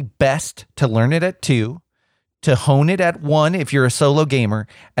probably best to learn it at 2, to hone it at 1 if you're a solo gamer,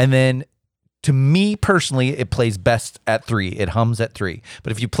 and then to me personally, it plays best at 3. It hums at 3.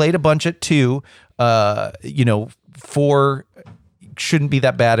 But if you played a bunch at 2, 4 shouldn't be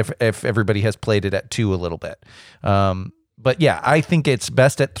that bad if everybody has played it at 2 a little bit. But yeah, I think it's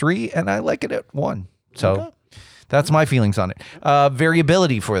best at 3, and I like it at 1. So that's my feelings on it.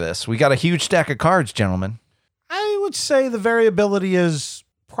 Variability for this. We got a huge stack of cards, gentlemen. I would say the variability is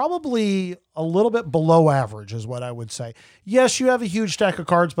probably a little bit below average is what I would say. Yes, you have a huge stack of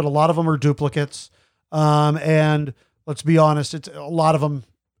cards, but a lot of them are duplicates. And let's be honest, it's a lot of them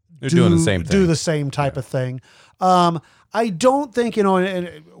doing the same thing. Do the same type of thing. I don't think,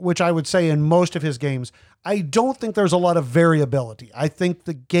 which I would say in most of his games, I don't think there's a lot of variability. I think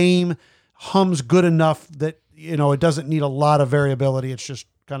the game hums good enough that, it doesn't need a lot of variability. It's just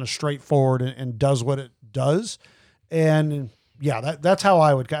kind of straightforward and does what it does. And yeah, that's how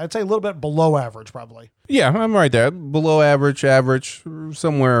I'd say a little bit below average, probably. Yeah, I'm right there. Below average,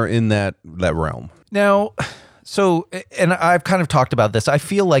 somewhere in that realm. Now, So, and I've kind of talked about this. I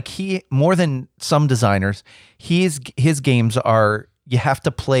feel like he, more than some designers, his games are, you have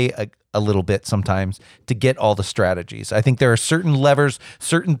to play a little bit sometimes to get all the strategies. I think there are certain levers,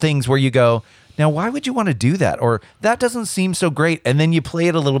 certain things where you go, now, why would you want to do that? Or that doesn't seem so great. And then you play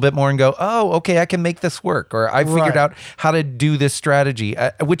it a little bit more and go, oh, okay, I can make this work. Or I figured out how to do this strategy,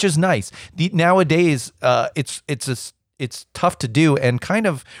 which is nice. Nowadays, it's tough to do and kind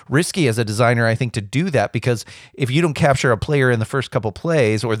of risky as a designer, I think, to do that, because if you don't capture a player in the first couple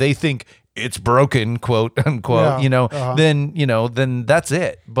plays, or they think it's broken, quote unquote, then that's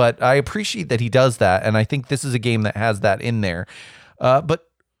it. But I appreciate that he does that. And I think this is a game that has that in there. But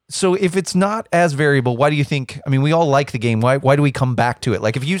so if it's not as variable, why do you think, I mean, we all like the game. Why do we come back to it?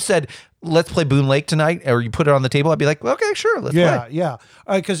 Like if you said, let's play Boon Lake tonight, or you put it on the table, I'd be like, well, okay, sure. Let's play. Yeah.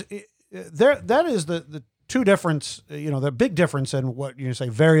 Because that is the two difference, the big difference in what you say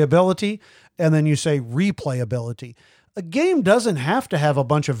variability and then you say replayability. A game doesn't have to have a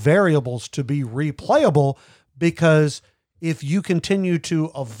bunch of variables to be replayable, because if you continue to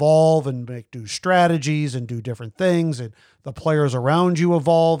evolve and do strategies and do different things, and the players around you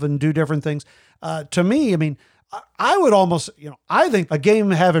evolve and do different things, to me, I mean, I would almost, I think a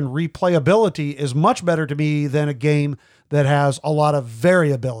game having replayability is much better to me than a game that has a lot of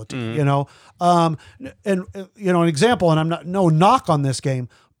variability, an example, and I'm no knock on this game,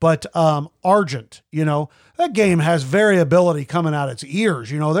 but Argent, that game has variability coming out its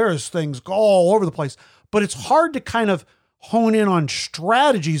ears. There's things all over the place, but it's hard to kind of hone in on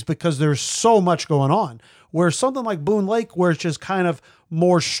strategies because there's so much going on. Where something like Boon Lake, where it's just kind of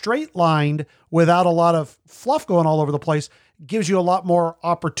more straight lined without a lot of fluff going all over the place, gives you a lot more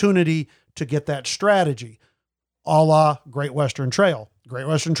opportunity to get that strategy. A la Great Western Trail. Great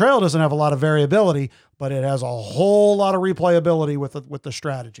Western Trail doesn't have a lot of variability, but it has a whole lot of replayability with the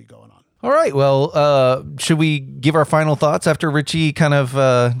strategy going on. All right. Well, should we give our final thoughts after Richie kind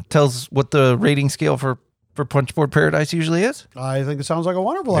of tells what the rating scale for Punchboard Paradise usually is? I think it sounds like a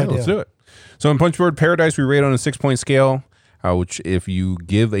wonderful idea. Let's do it. So in Punchboard Paradise, we rate on a 6-point scale, which if you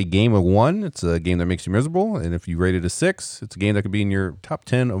give a game a 1, it's a game that makes you miserable. And if you rate it a 6, it's a game that could be in your top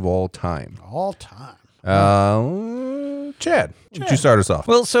 10 of all time. All time. Chad, would you start us off?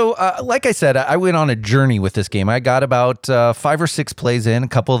 Well, so like I said, I went on a journey with this game. I got about 5 or 6 plays in, a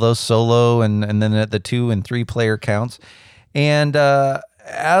couple of those solo, and then at the 2 and 3 player counts. And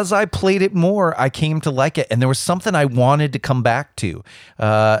as I played it more, I came to like it, and there was something I wanted to come back to.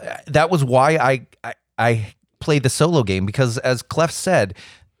 That was why I played the solo game, because as Clef said,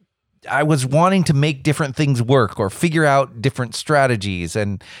 I was wanting to make different things work or figure out different strategies.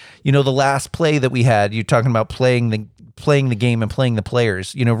 And, the last play that we had, you're talking about playing the game and playing the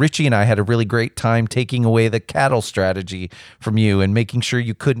players. Richie and I had a really great time taking away the cattle strategy from you and making sure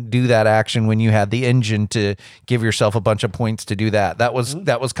you couldn't do that action when you had the engine to give yourself a bunch of points to do that. That was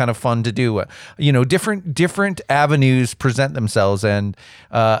kind of fun to do. Different avenues present themselves. And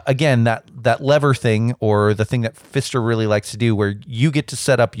again, that lever thing, or the thing that Pfister really likes to do, where you get to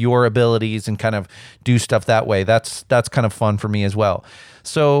set up your abilities and kind of do stuff that way. That's kind of fun for me as well.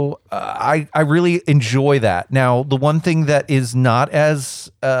 So I really enjoy that. Now, the one thing that is not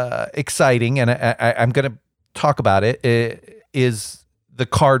as exciting, and I'm going to talk about it, is the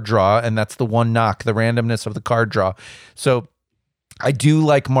card draw, and that's the one knock, the randomness of the card draw. So I do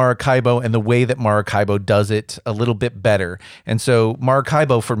like Maracaibo and the way that Maracaibo does it a little bit better. And so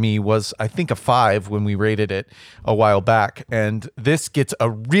Maracaibo for me was, I think, a 5 when we rated it a while back. And this gets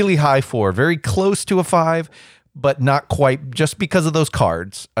a really high 4, very close to a 5, but not quite, just because of those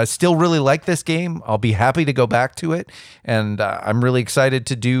cards. I still really like this game. I'll be happy to go back to it. And I'm really excited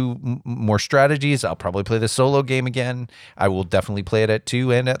to do more strategies. I'll probably play the solo game again. I will definitely play it at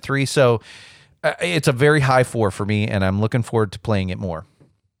 2 and at 3. So it's a very high 4 for me, and I'm looking forward to playing it more.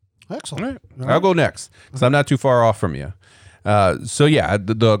 Excellent. All right. I'll go next, because I'm not too far off from you. So yeah,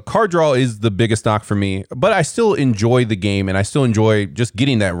 the card draw is the biggest knock for me, but I still enjoy the game, and I still enjoy just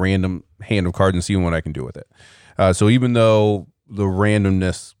getting that random hand of cards and seeing what I can do with it. So even though the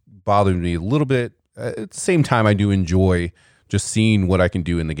randomness bothered me a little bit, at the same time, I do enjoy just seeing what I can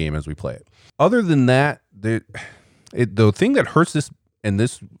do in the game as we play it. Other than that, the thing that hurts this, and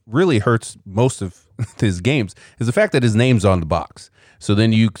this really hurts most of his games, is the fact that his name's on the box. So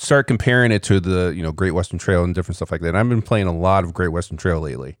then you start comparing it to the Great Western Trail and different stuff like that. And I've been playing a lot of Great Western Trail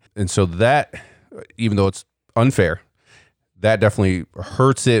lately. And so that, even though it's unfair, that definitely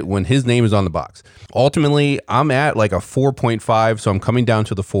hurts it when his name is on the box. Ultimately, I'm at like a 4.5, so I'm coming down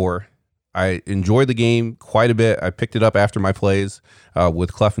to the 4. I enjoy the game quite a bit. I picked it up after my plays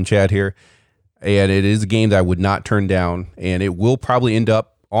with Clef and Chad here, and it is a game that I would not turn down, and it will probably end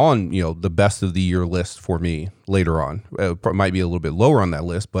up on, the best of the year list for me later on. It might be a little bit lower on that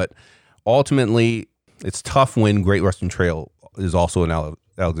list, but ultimately it's tough when Great Western Trail is also an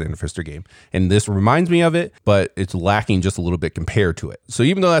Alexander Pfister game. And this reminds me of it, but it's lacking just a little bit compared to it. So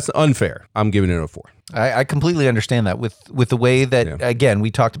even though that's unfair, I'm giving it a 4. I completely understand that with the way that, again,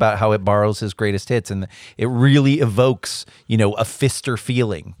 we talked about how it borrows his greatest hits and it really evokes, a Pfister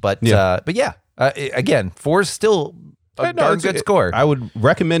feeling. But again, 4 is still a darn good score. I would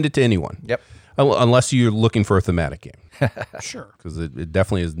recommend it to anyone. Yep. Unless you're looking for a thematic game. Sure. Because it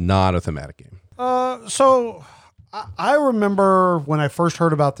definitely is not a thematic game. So I remember when I first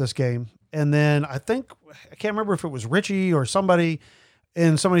heard about this game, and then I can't remember if it was Richie or somebody,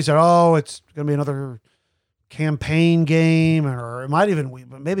 and somebody said, "Oh, it's going to be another campaign game," or it might even,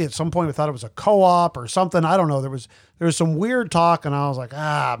 maybe at some point we thought it was a co-op or something. I don't know. There was some weird talk, and I was like,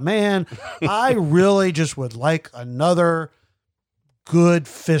 man, I really just would like another good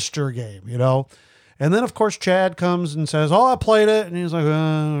Pfister game, And then, of course, Chad comes and says, "Oh, I played it." And he's like,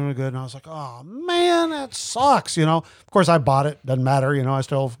 "Oh, good." And I was like, "Oh, man, that sucks." Of course, I bought it. Doesn't matter. I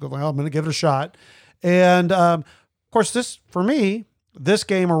still, I'm going to give it a shot. And, of course, for me, this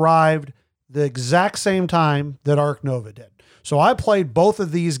game arrived the exact same time that Ark Nova did. So I played both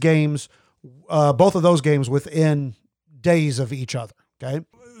of those games within days of each other. Okay.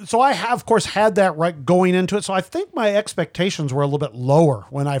 So I have, of course, had that right going into it. So I think my expectations were a little bit lower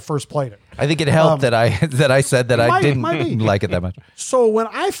when I first played it. I think it helped that I said that I didn't like it that much. So when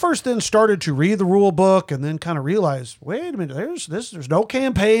I first then started to read the rule book and then kind of realized, wait a minute, there's no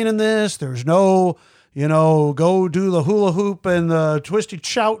campaign in this. There's no, go do the hula hoop and the twisty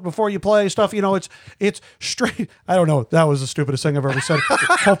shout before you play stuff. It's straight. I don't know. That was the stupidest thing I've ever said.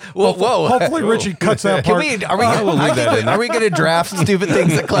 Whoa. Hopefully Richie cuts that part. Are we going to draft stupid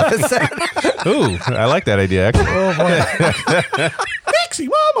things that Clef has said? Ooh, I like that idea, actually. Oh, boy. Dixie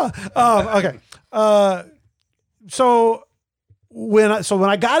Mama. Okay. So when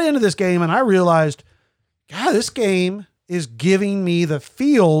I got into this game and I realized, God, this game is giving me the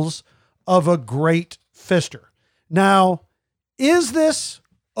feels of a great Pfister. Now, is this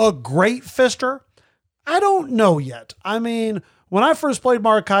a great Pfister? I don't know yet. I mean, when I first played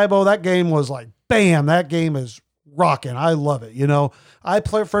Maracaibo, that game was like, bam, that game is rocking. I love it. I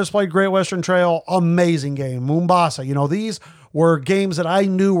first played Great Western Trail, amazing game. Mombasa, these were games that I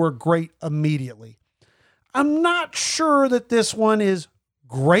knew were great immediately. I'm not sure that this one is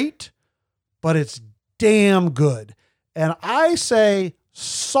great, but it's damn good. And I say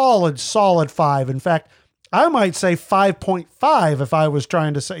solid 5. In fact, I might say 5.5 if I was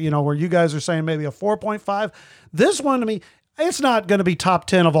trying to say, where you guys are saying maybe a 4.5. This one to me, it's not going to be top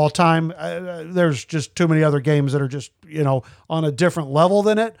 10 of all time. There's just too many other games that are just, on a different level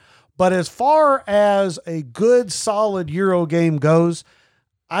than it. But as far as a good, solid Euro game goes,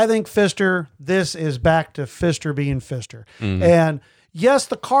 I think Pfister, this is back to Pfister being Pfister. Mm-hmm. And yes,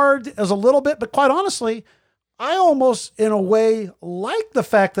 the card is a little bit, but quite honestly, I almost, in a way, like the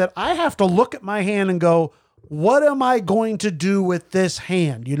fact that I have to look at my hand and go, what am I going to do with this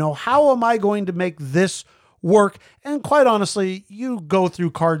hand? How am I going to make this work? And quite honestly, you go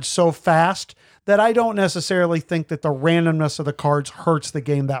through cards so fast that I don't necessarily think that the randomness of the cards hurts the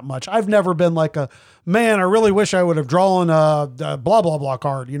game that much. I've never been like man, I really wish I would have drawn a blah, blah, blah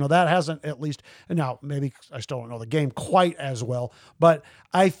card. That hasn't, at least, now maybe I still don't know the game quite as well, but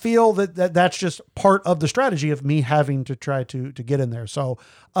I feel that's just part of the strategy of me having to try to get in there. So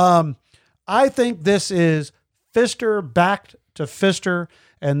I think this is Pfister back to Pfister,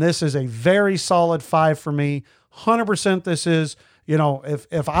 and this is a very solid 5 for me. 100% this is,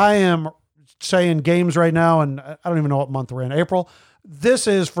 if I am saying games right now, and I don't even know what month we're in, April, this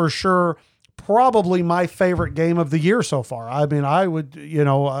is for sure probably my favorite game of the year so far. I mean, I would,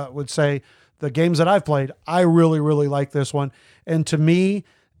 would say the games that I've played, I really, really like this one. And to me,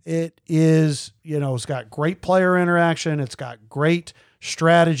 it is, it's got great player interaction. It's got great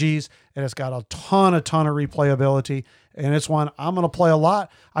strategies, and it's got a ton of replayability. And it's one I'm going to play a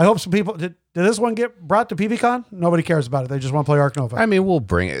lot. I hope some people did this one get brought to PPCon? Nobody cares about it. They just want to play Ark Nova. I mean, we'll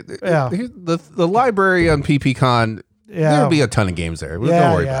bring it. Yeah. The library on PPCon, there'll be a ton of games there. Don't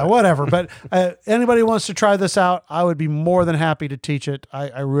worry about it. Whatever. But anybody wants to try this out, I would be more than happy to teach it.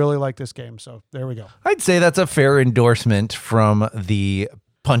 I really like this game. So there we go. I'd say that's a fair endorsement from the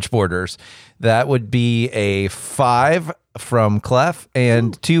Punch Boarders. That would be a 5 from Clef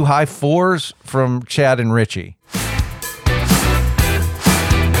and 2 high 4s from Chad and Richie.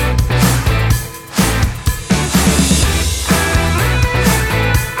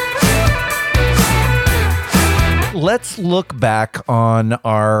 let's look back on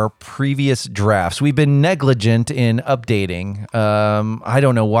our previous drafts. We've been negligent in updating. I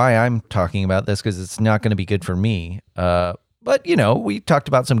don't know why I'm talking about this because it's not going to be good for me. But, we talked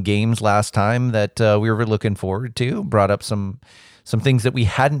about some games last time that we were looking forward to, brought up some things that we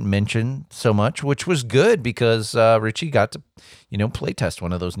hadn't mentioned so much, which was good because Richie got to, play test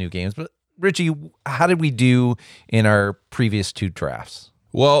one of those new games. But Richie, how did we do in our previous 2 drafts?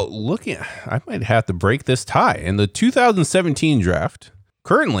 Well, I might have to break this tie. In the 2017 draft,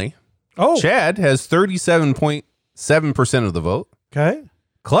 currently, Chad has 37.7% of the vote. Okay.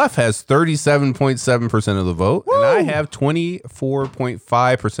 Clef has 37.7% of the vote. Woo! And I have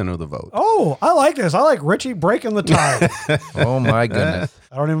 24.5% of the vote. Oh, I like this. I like Richie breaking the tie. Oh, my goodness.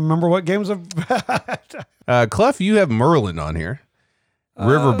 I don't even remember what games have. Clef, you have Merlin on here.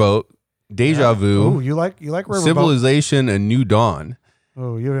 Riverboat, Deja Vu. Oh, you like Riverboat. Civilization, and New Dawn.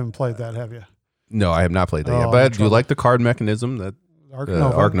 Oh, you haven't played that, have you? No, I have not played that yet. I'm But in do you trouble. like the card mechanism that Arc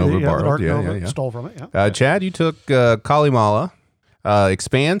Nova borrowed? Arc Yeah, Nova yeah, yeah. stole from it. Yeah. Chad, you took Kalimala,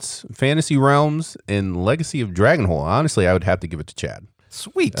 Expanse, Fantasy Realms, and Legacy of Dragonhole. Honestly, I would have to give it to Chad.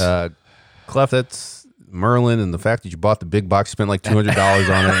 Sweet. Clef, that's Merlin, and the fact that you bought the big box, spent like $200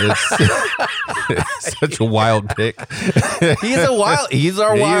 on it. It's such a wild pick. He's our wild He is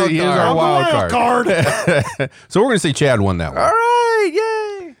card. our wild card. So we're going to say Chad won that one. All right,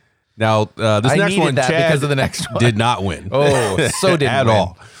 yay. Now, this I next needed one, that Chad because of the next one. did not win. Oh, so didn't at win.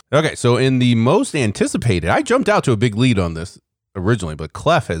 all. Okay, so in the most anticipated, I jumped out to a big lead on this originally, but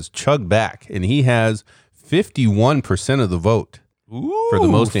Clef has chugged back, and he has 51% of the vote for the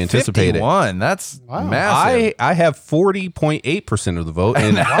most anticipated. 51. That's massive. I have 40.8% of the vote,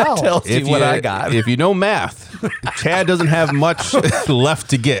 and That tells you what I got. If you know math, Chad doesn't have much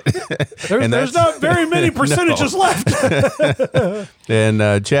left to get. There's not very many percentages left.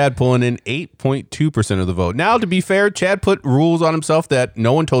 And Chad pulling in 8.2% of the vote. Now, to be fair, Chad put rules on himself that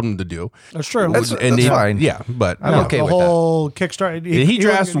no one told him to do. That's true. That's fine. Yeah, but I'm okay the with that. whole Kickstarter. he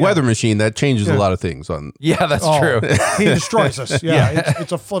drafts Weather Machine. That changes a lot of things. Yeah, that's Oh, true. He destroys us. Yeah,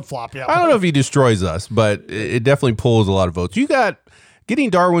 it's a flip flop. Yeah. I don't know if he destroys us, but it definitely pulls a lot of votes. You got Getting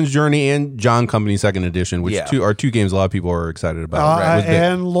Darwin's Journey and John Company Second Edition, which are 2 games a lot of people are excited about.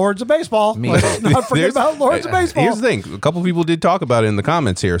 And Lords of Baseball. Let's not forget about Lords of Baseball. Here's the thing. A couple people did talk about it in the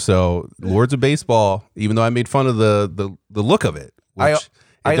comments here. So Lords of Baseball, even though I made fun of the look of it, which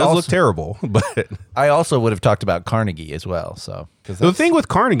it does look terrible, but I also would have talked about Carnegie as well. So the thing with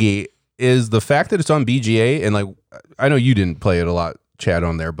Carnegie is the fact that it's on BGA, and like I know you didn't play it a lot, Chad,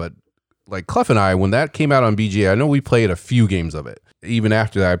 on there, but like Clef and I, when that came out on BGA, I know we played a few games of it. Even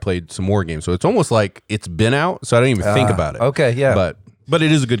after that, I played some more games. So it's almost like it's been out, so I didn't even think about it. Okay, yeah. But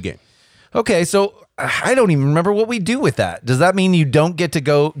it is a good game. Okay, so I don't even remember what we do with that. Does that mean you don't get to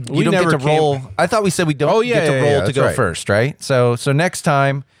go? You don't get to roll? I thought we said we don't get to roll to go first, right? So next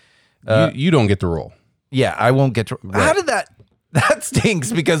time, you don't get to roll. Yeah, I won't get to. Right. How did that? That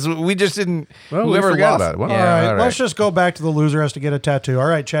stinks because we just didn't. Well, whoever we forgot lost about it. Well, all right, let's just go back to the loser has to get a tattoo. All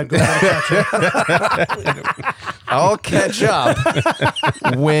right, Chad, go get a tattoo. I'll catch up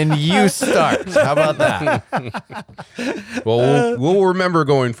when you start. How about that? Well, we'll remember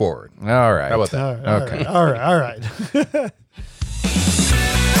going forward. All right. How about that? All right.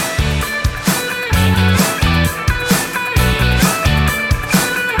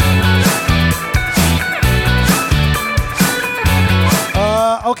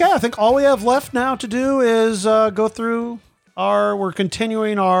 Okay, I think all we have left now to do is go through we're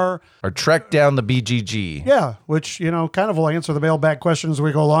continuing our trek down the BGG. Yeah, which, kind of will answer the mailbag questions as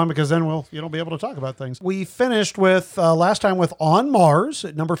we go along, because then we'll, be able to talk about things. We finished with, last time with On Mars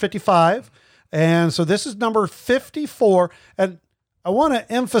at number 55. And so this is number 54. And I want to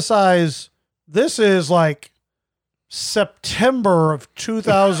emphasize, this is like September of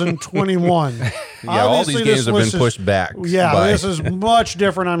 2021. Yeah, all these games have been pushed back. Yeah, this is much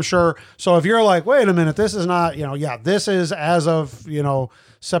different, I'm sure. So if you're like, wait a minute, this is not, this is as of,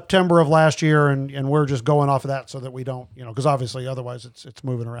 September of last year, and we're just going off of that so that we don't, because obviously otherwise it's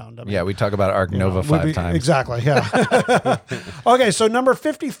moving around. I mean, yeah, we talk about Arc Nova 5 times. Exactly, yeah. Okay, so number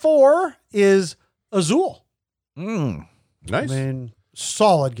 54 is Azul. Nice. I mean,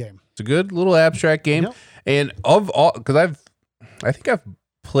 solid game. It's a good little abstract game. Yep. And of all, because I think I've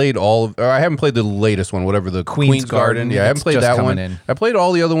played all of, or I haven't played the latest one, whatever, the Queen's Garden. Yeah, I haven't played that one. I played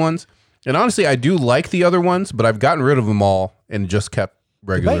all the other ones. And honestly, I do like the other ones, but I've gotten rid of them all and just kept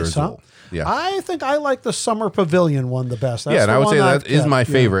regular Azul. Huh? Yeah. I think I like the Summer Pavilion one the best. That's and I would say that is my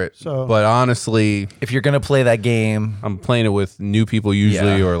favorite. So, but honestly, if you're going to play that game, I'm playing it with new people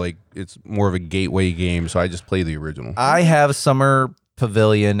usually, or like it's more of a gateway game, so I just play the original. I have Summer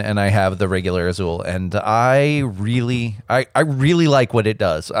Pavilion and I have the regular Azul, and I really like what it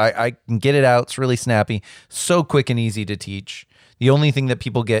does. I can get it out. It's really snappy, so quick and easy to teach. The only thing that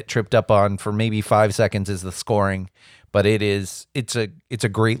people get tripped up on for maybe 5 seconds is the scoring, but it's a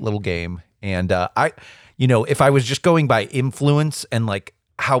great little game. And if I was just going by influence and like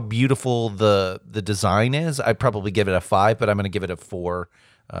how beautiful the design is, I'd probably give it a 5, but I'm going to give it a 4.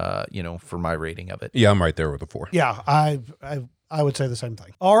 For my rating of it. Yeah, I'm right there with a 4. Yeah, I would say the same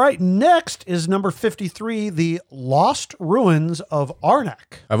thing. All right, next is number 53, The Lost Ruins of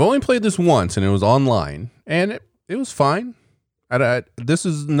Arnak. I've only played this once, and it was online, and it was fine. This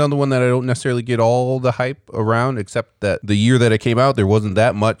is another one that I don't necessarily get all the hype around, except that the year that it came out, there wasn't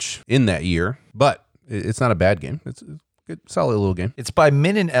that much in that year. But it's not a bad game. It's a good, solid little game. It's by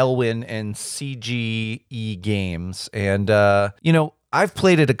Min and Elwin and CGE Games, and I've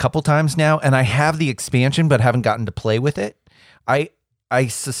played it a couple times now, and I have the expansion, but haven't gotten to play with it. I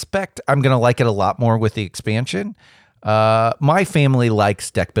suspect I'm going to like it a lot more with the expansion. My family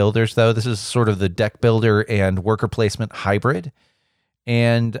likes deck builders, though. This is sort of the deck builder and worker placement hybrid.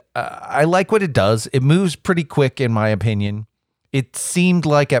 And I like what it does. It moves pretty quick, in my opinion. It seemed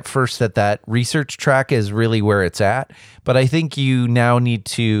like at first that research track is really where it's at. But I think you now need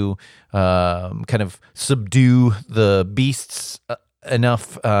to kind of subdue the beasts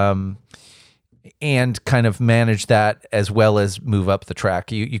enough and kind of manage that as well as move up the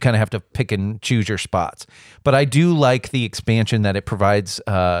track. You kind of have to pick and choose your spots. But I do like the expansion that it provides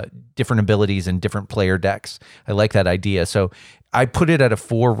different abilities and different player decks. I like that idea. So I put it at a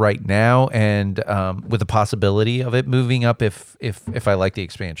 4 right now, and with the possibility of it moving up if I like the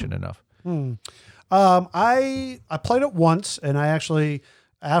expansion enough. I played it once, and I actually,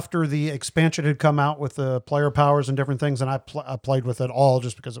 after the expansion had come out with the player powers and different things, and I played with it all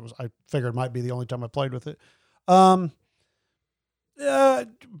just because I figured it might be the only time I played with it.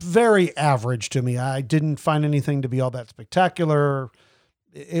 Very average to me. I didn't find anything to be all that spectacular.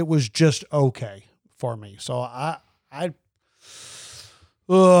 It was just okay for me. So I'd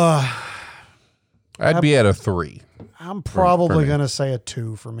be at a 3. I'm probably going to say a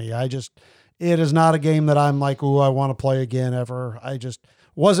 2 for me. It is not a game that I'm like, ooh, I want to play again ever. I just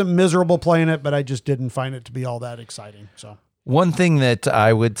wasn't miserable playing it, but I just didn't find it to be all that exciting. So one thing that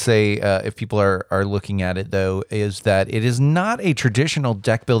I would say, if people are looking at it though, is that it is not a traditional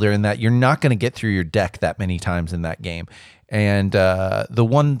deck builder in that you're not going to get through your deck that many times in that game. And the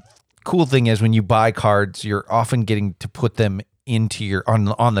one cool thing is when you buy cards, you're often getting to put them into your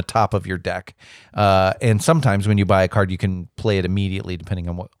on the top of your deck, and sometimes when you buy a card you can play it immediately depending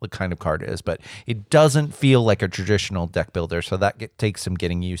on what kind of card it is, but it doesn't feel like a traditional deck builder, so that takes some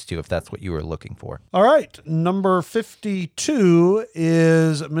getting used to if that's what you were looking for. All right, number 52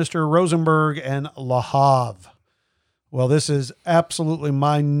 is Mr. Rosenberg and Le Havre. Well, this is absolutely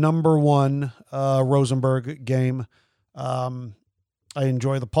my number one Rosenberg game. I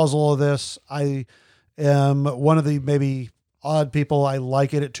enjoy the puzzle of this. I am one of the maybe odd people. I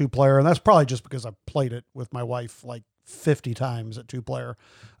like it at 2-player, and that's probably just because I played it with my wife like 50 times at 2-player.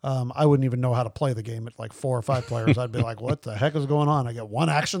 I wouldn't even know how to play the game at like 4 or 5 players. I'd be like, what the heck is going on? I get one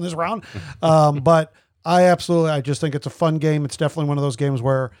action this round. But I just think it's a fun game. It's definitely one of those games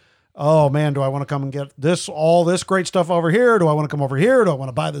where, oh man, do I want to come and get all this great stuff over here? Do I want to come over here? Do I want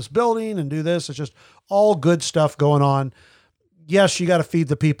to buy this building and do this? It's just all good stuff going on. Yes, you got to feed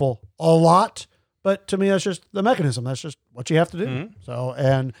the people a lot, but to me, that's just the mechanism. That's just what you have to do. Mm-hmm. So,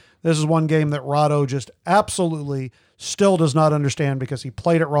 and this is one game that Rahdo just absolutely still does not understand because he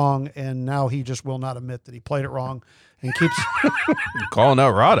played it wrong, and now he just will not admit that he played it wrong and keeps calling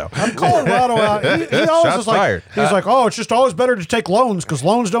out Rahdo. I'm calling Rahdo out. He always is like, he's like, oh, it's just always better to take loans because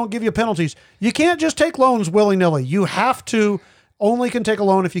loans don't give you penalties. You can't just take loans willy-nilly. You have to only can take a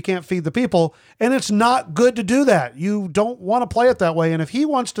loan if you can't feed the people, and it's not good to do that. You don't want to play it that way, and if he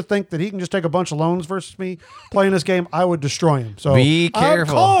wants to think that he can just take a bunch of loans versus me playing this game, I would destroy him. So be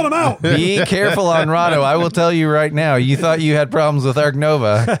careful. I'm calling him out. Be careful on Rahdo. I will tell you right now, you thought you had problems with Ark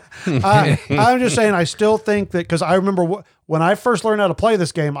Nova. I'm just saying, I still think that, because I remember when I first learned how to play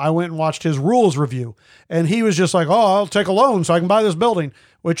this game, I went and watched his rules review, and he was just like, oh, I'll take a loan so I can buy this building,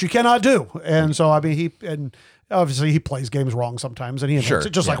 which you cannot do. And so, I mean, obviously he plays games wrong sometimes, and he admits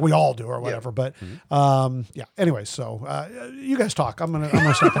it just like we all do or whatever. But Anyway, so you guys talk. I'm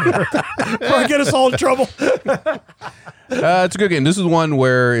gonna stop here before I get us all in trouble. It's a good game. This is one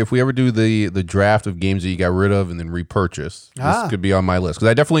where if we ever do the draft of games that you got rid of and then repurchase, this could be on my list because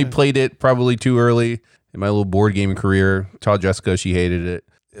I definitely played it probably too early in my little board gaming career. Taught Jessica, she hated it,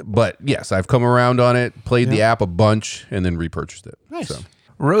 but yes, I've come around on it, played the app a bunch, and then repurchased it. Nice. So.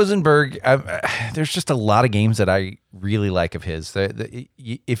 Rosenberg, there's just a lot of games that I really like of his.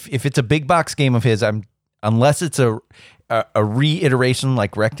 If it's a big box game of his, unless it's a reiteration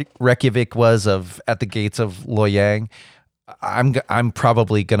like Reykjavik was of At the Gates of Loyang, I'm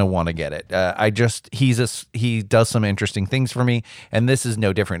probably gonna want to get it. He does some interesting things for me, and this is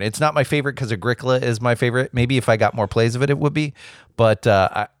no different. It's not my favorite because Agricola is my favorite. Maybe if I got more plays of it, it would be. But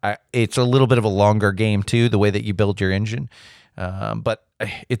it's a little bit of a longer game too, the way that you build your engine. But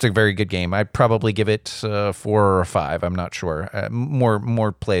it's a very good game. I'd probably give it 4 or 5. I'm not sure.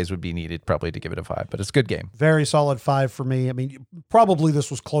 More plays would be needed probably to give it a 5, but it's a good game. Very solid 5 for me. I mean, probably this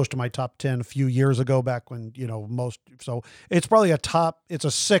was close to my top 10 a few years ago, back when, so it's probably it's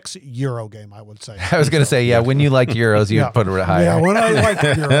a 6 Euro game, I would say. I was going to say, when you liked Euros, you'd put it higher. Yeah, when I liked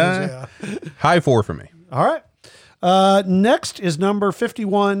Euros, yeah. High 4 for me. All right. Next is number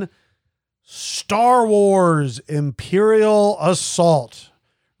 51, Star Wars Imperial Assault.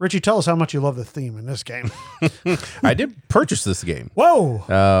 Richie, tell us how much you love the theme in this game. I did purchase this game. Whoa.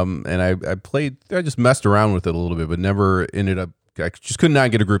 And I just messed around with it a little bit, but never ended up, I just could not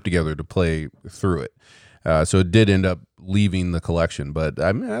get a group together to play through it. So it did end up leaving the collection, but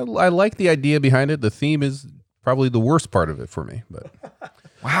I like the idea behind it. The theme is probably the worst part of it for me, but.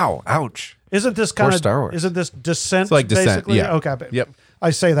 Wow. Ouch. Isn't this kind of Star Wars? Isn't this Descent? It's like Descent, basically? yeah. Okay. Yep. I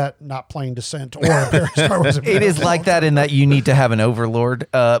say that not playing Descent or Star Wars. It is like that in that you need to have an overlord.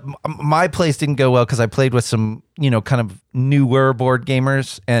 My plays didn't go well because I played with some, kind of newer board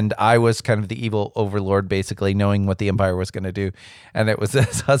gamers, and I was kind of the evil overlord, basically knowing what the Empire was going to do. And it was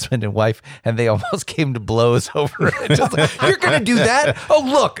his husband and wife, and they almost came to blows over it. Just like, you're going to do that? Oh,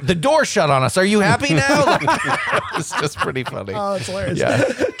 look, the door shut on us. Are you happy now? It's just pretty funny. Oh, it's hilarious.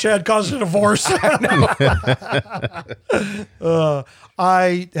 Yeah. Chad caused a divorce.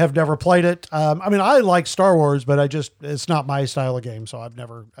 I have never played it. I like Star Wars, but it's not my style of game, so I've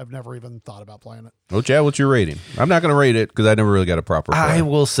never even thought about playing it. Well, Chad, what's your rating? I'm not going to rate it because I never really got a proper play. I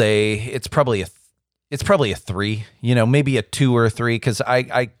will say it's probably a 3, maybe a 2 or a 3, because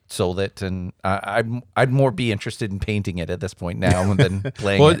I sold it, and I'd more be interested in painting it at this point now than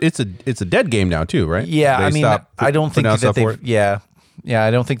playing it. It's a dead game now too, right? Yeah, I don't think that they've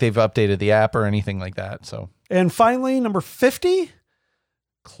I don't think they've updated the app or anything like that. So, and finally, number 50,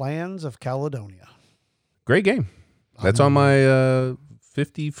 Clans of Caledonia. Great game. That's on my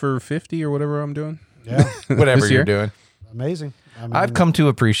 50 for 50 or whatever I'm doing. Yeah, whatever you're doing. Amazing. I've come to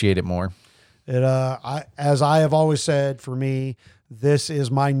appreciate it more. As I have always said, for me, this is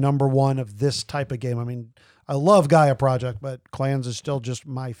my number one of this type of game. I mean, I love Gaia Project, but Clans is still just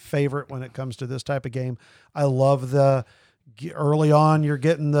my favorite when it comes to this type of game. I love early on, you're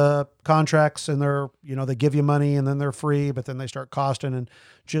getting the contracts and they give you money and then they're free, but then they start costing, and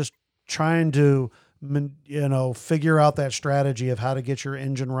just trying to, figure out that strategy of how to get your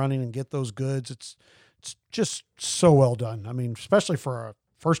engine running and get those goods. It's just so well done. I mean, especially for a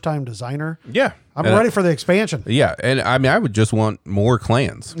first-time designer. Yeah. I'm ready for the expansion. Yeah. And I would just want more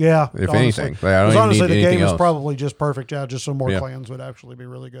clans. Yeah. If honestly. anything. I don't honestly, need the game else. is probably just perfect. Yeah. Just some more clans would actually be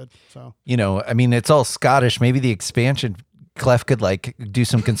really good. So, it's all Scottish. Maybe the expansion, Clef could do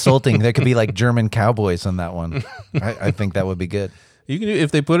some consulting. There could be German cowboys on that one. I think that would be good. You can do, if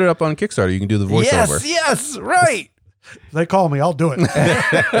they put it up on Kickstarter, you can do the voiceover. Yes, right. If they call me, I'll do it.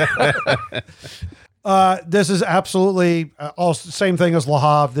 This is absolutely same thing as Le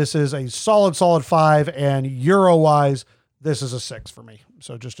Havre. This is a solid 5, and Euro-wise, this is a 6 for me.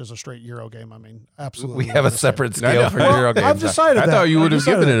 So just as a straight Euro game, absolutely. We have a separate scale for Euro games. I've decided I that. thought you would have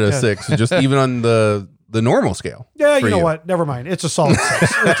given it a 6, just even on the normal scale. Yeah, you know what? Never mind. It's a solid 6.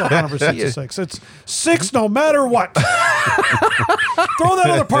 It's 100% a 6. It's 6 no matter what. Throw that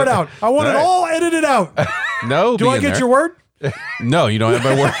other part out. I want it all edited out. No. Do I get your word? No, you don't have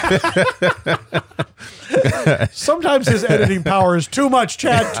my word. Sometimes his editing power is too much,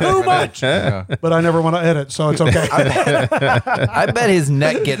 Chad. Too much. Yeah. But I never want to edit, so it's okay. I bet his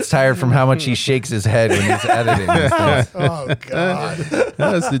neck gets tired from how much he shakes his head when he's editing. Oh, God.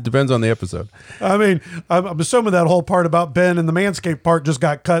 Yes, it depends on the episode. I'm assuming that whole part about Ben and the Manscaped part just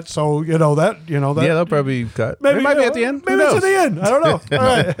got cut, so that. Yeah, they'll probably cut. Maybe it might be at the end. Maybe it's at the end. I don't know. All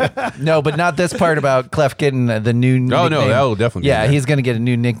right. No, but not this part about Clef getting the new nickname. Oh, no, that will definitely Yeah, be there. he's going to get a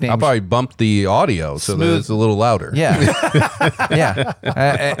new nickname. I'll probably bump the audio so that it's a little louder. Yeah. Yeah.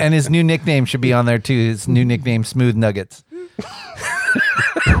 And his new nickname should be on there too. His new nickname, Smooth Nuggets.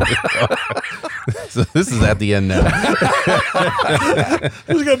 So this is at the end now.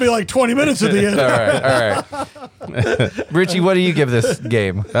 This is going to be like 20 minutes at the end. All right. Richie, what do you give this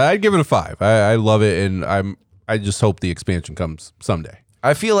game? I'd give it a 5. I love it, and I just hope the expansion comes someday.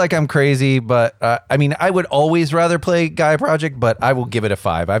 I feel like I'm crazy, but I mean, I would always rather play Gaia Project, but I will give it a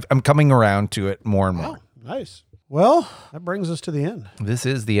 5. I'm coming around to it more and more. Nice. Well, that brings us to the end. This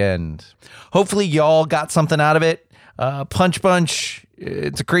is the end. Hopefully y'all got something out of it. Punch Bunch,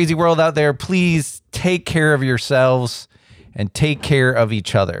 it's a crazy world out there. Please take care of yourselves and take care of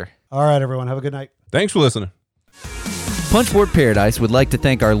each other. All right, everyone. Have a good night. Thanks for listening. Punchboard Paradise would like to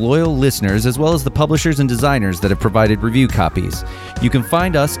thank our loyal listeners as well as the publishers and designers that have provided review copies. You can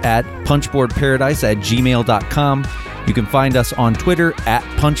find us at punchboardparadise@gmail.com. You can find us on Twitter at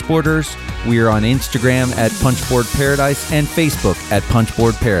Punchboarders. We are on Instagram at Punchboard Paradise and Facebook at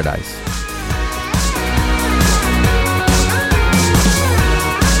Punchboard Paradise.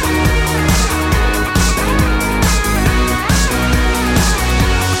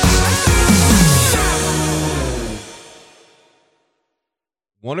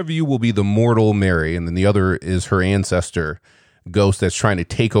 One of you will be the mortal Mary, and then the other is her ancestor ghost that's trying to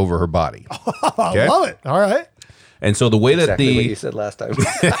take over her body. I love it. All right. And so the way that Exactly what you said last time.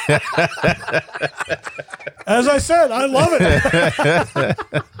 As I said, I love it.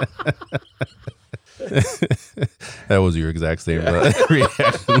 That was your exact same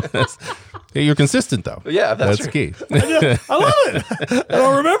reaction. Hey, you're consistent, though. Yeah, that's key. I love it. I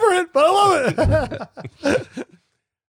don't remember it, but I love it.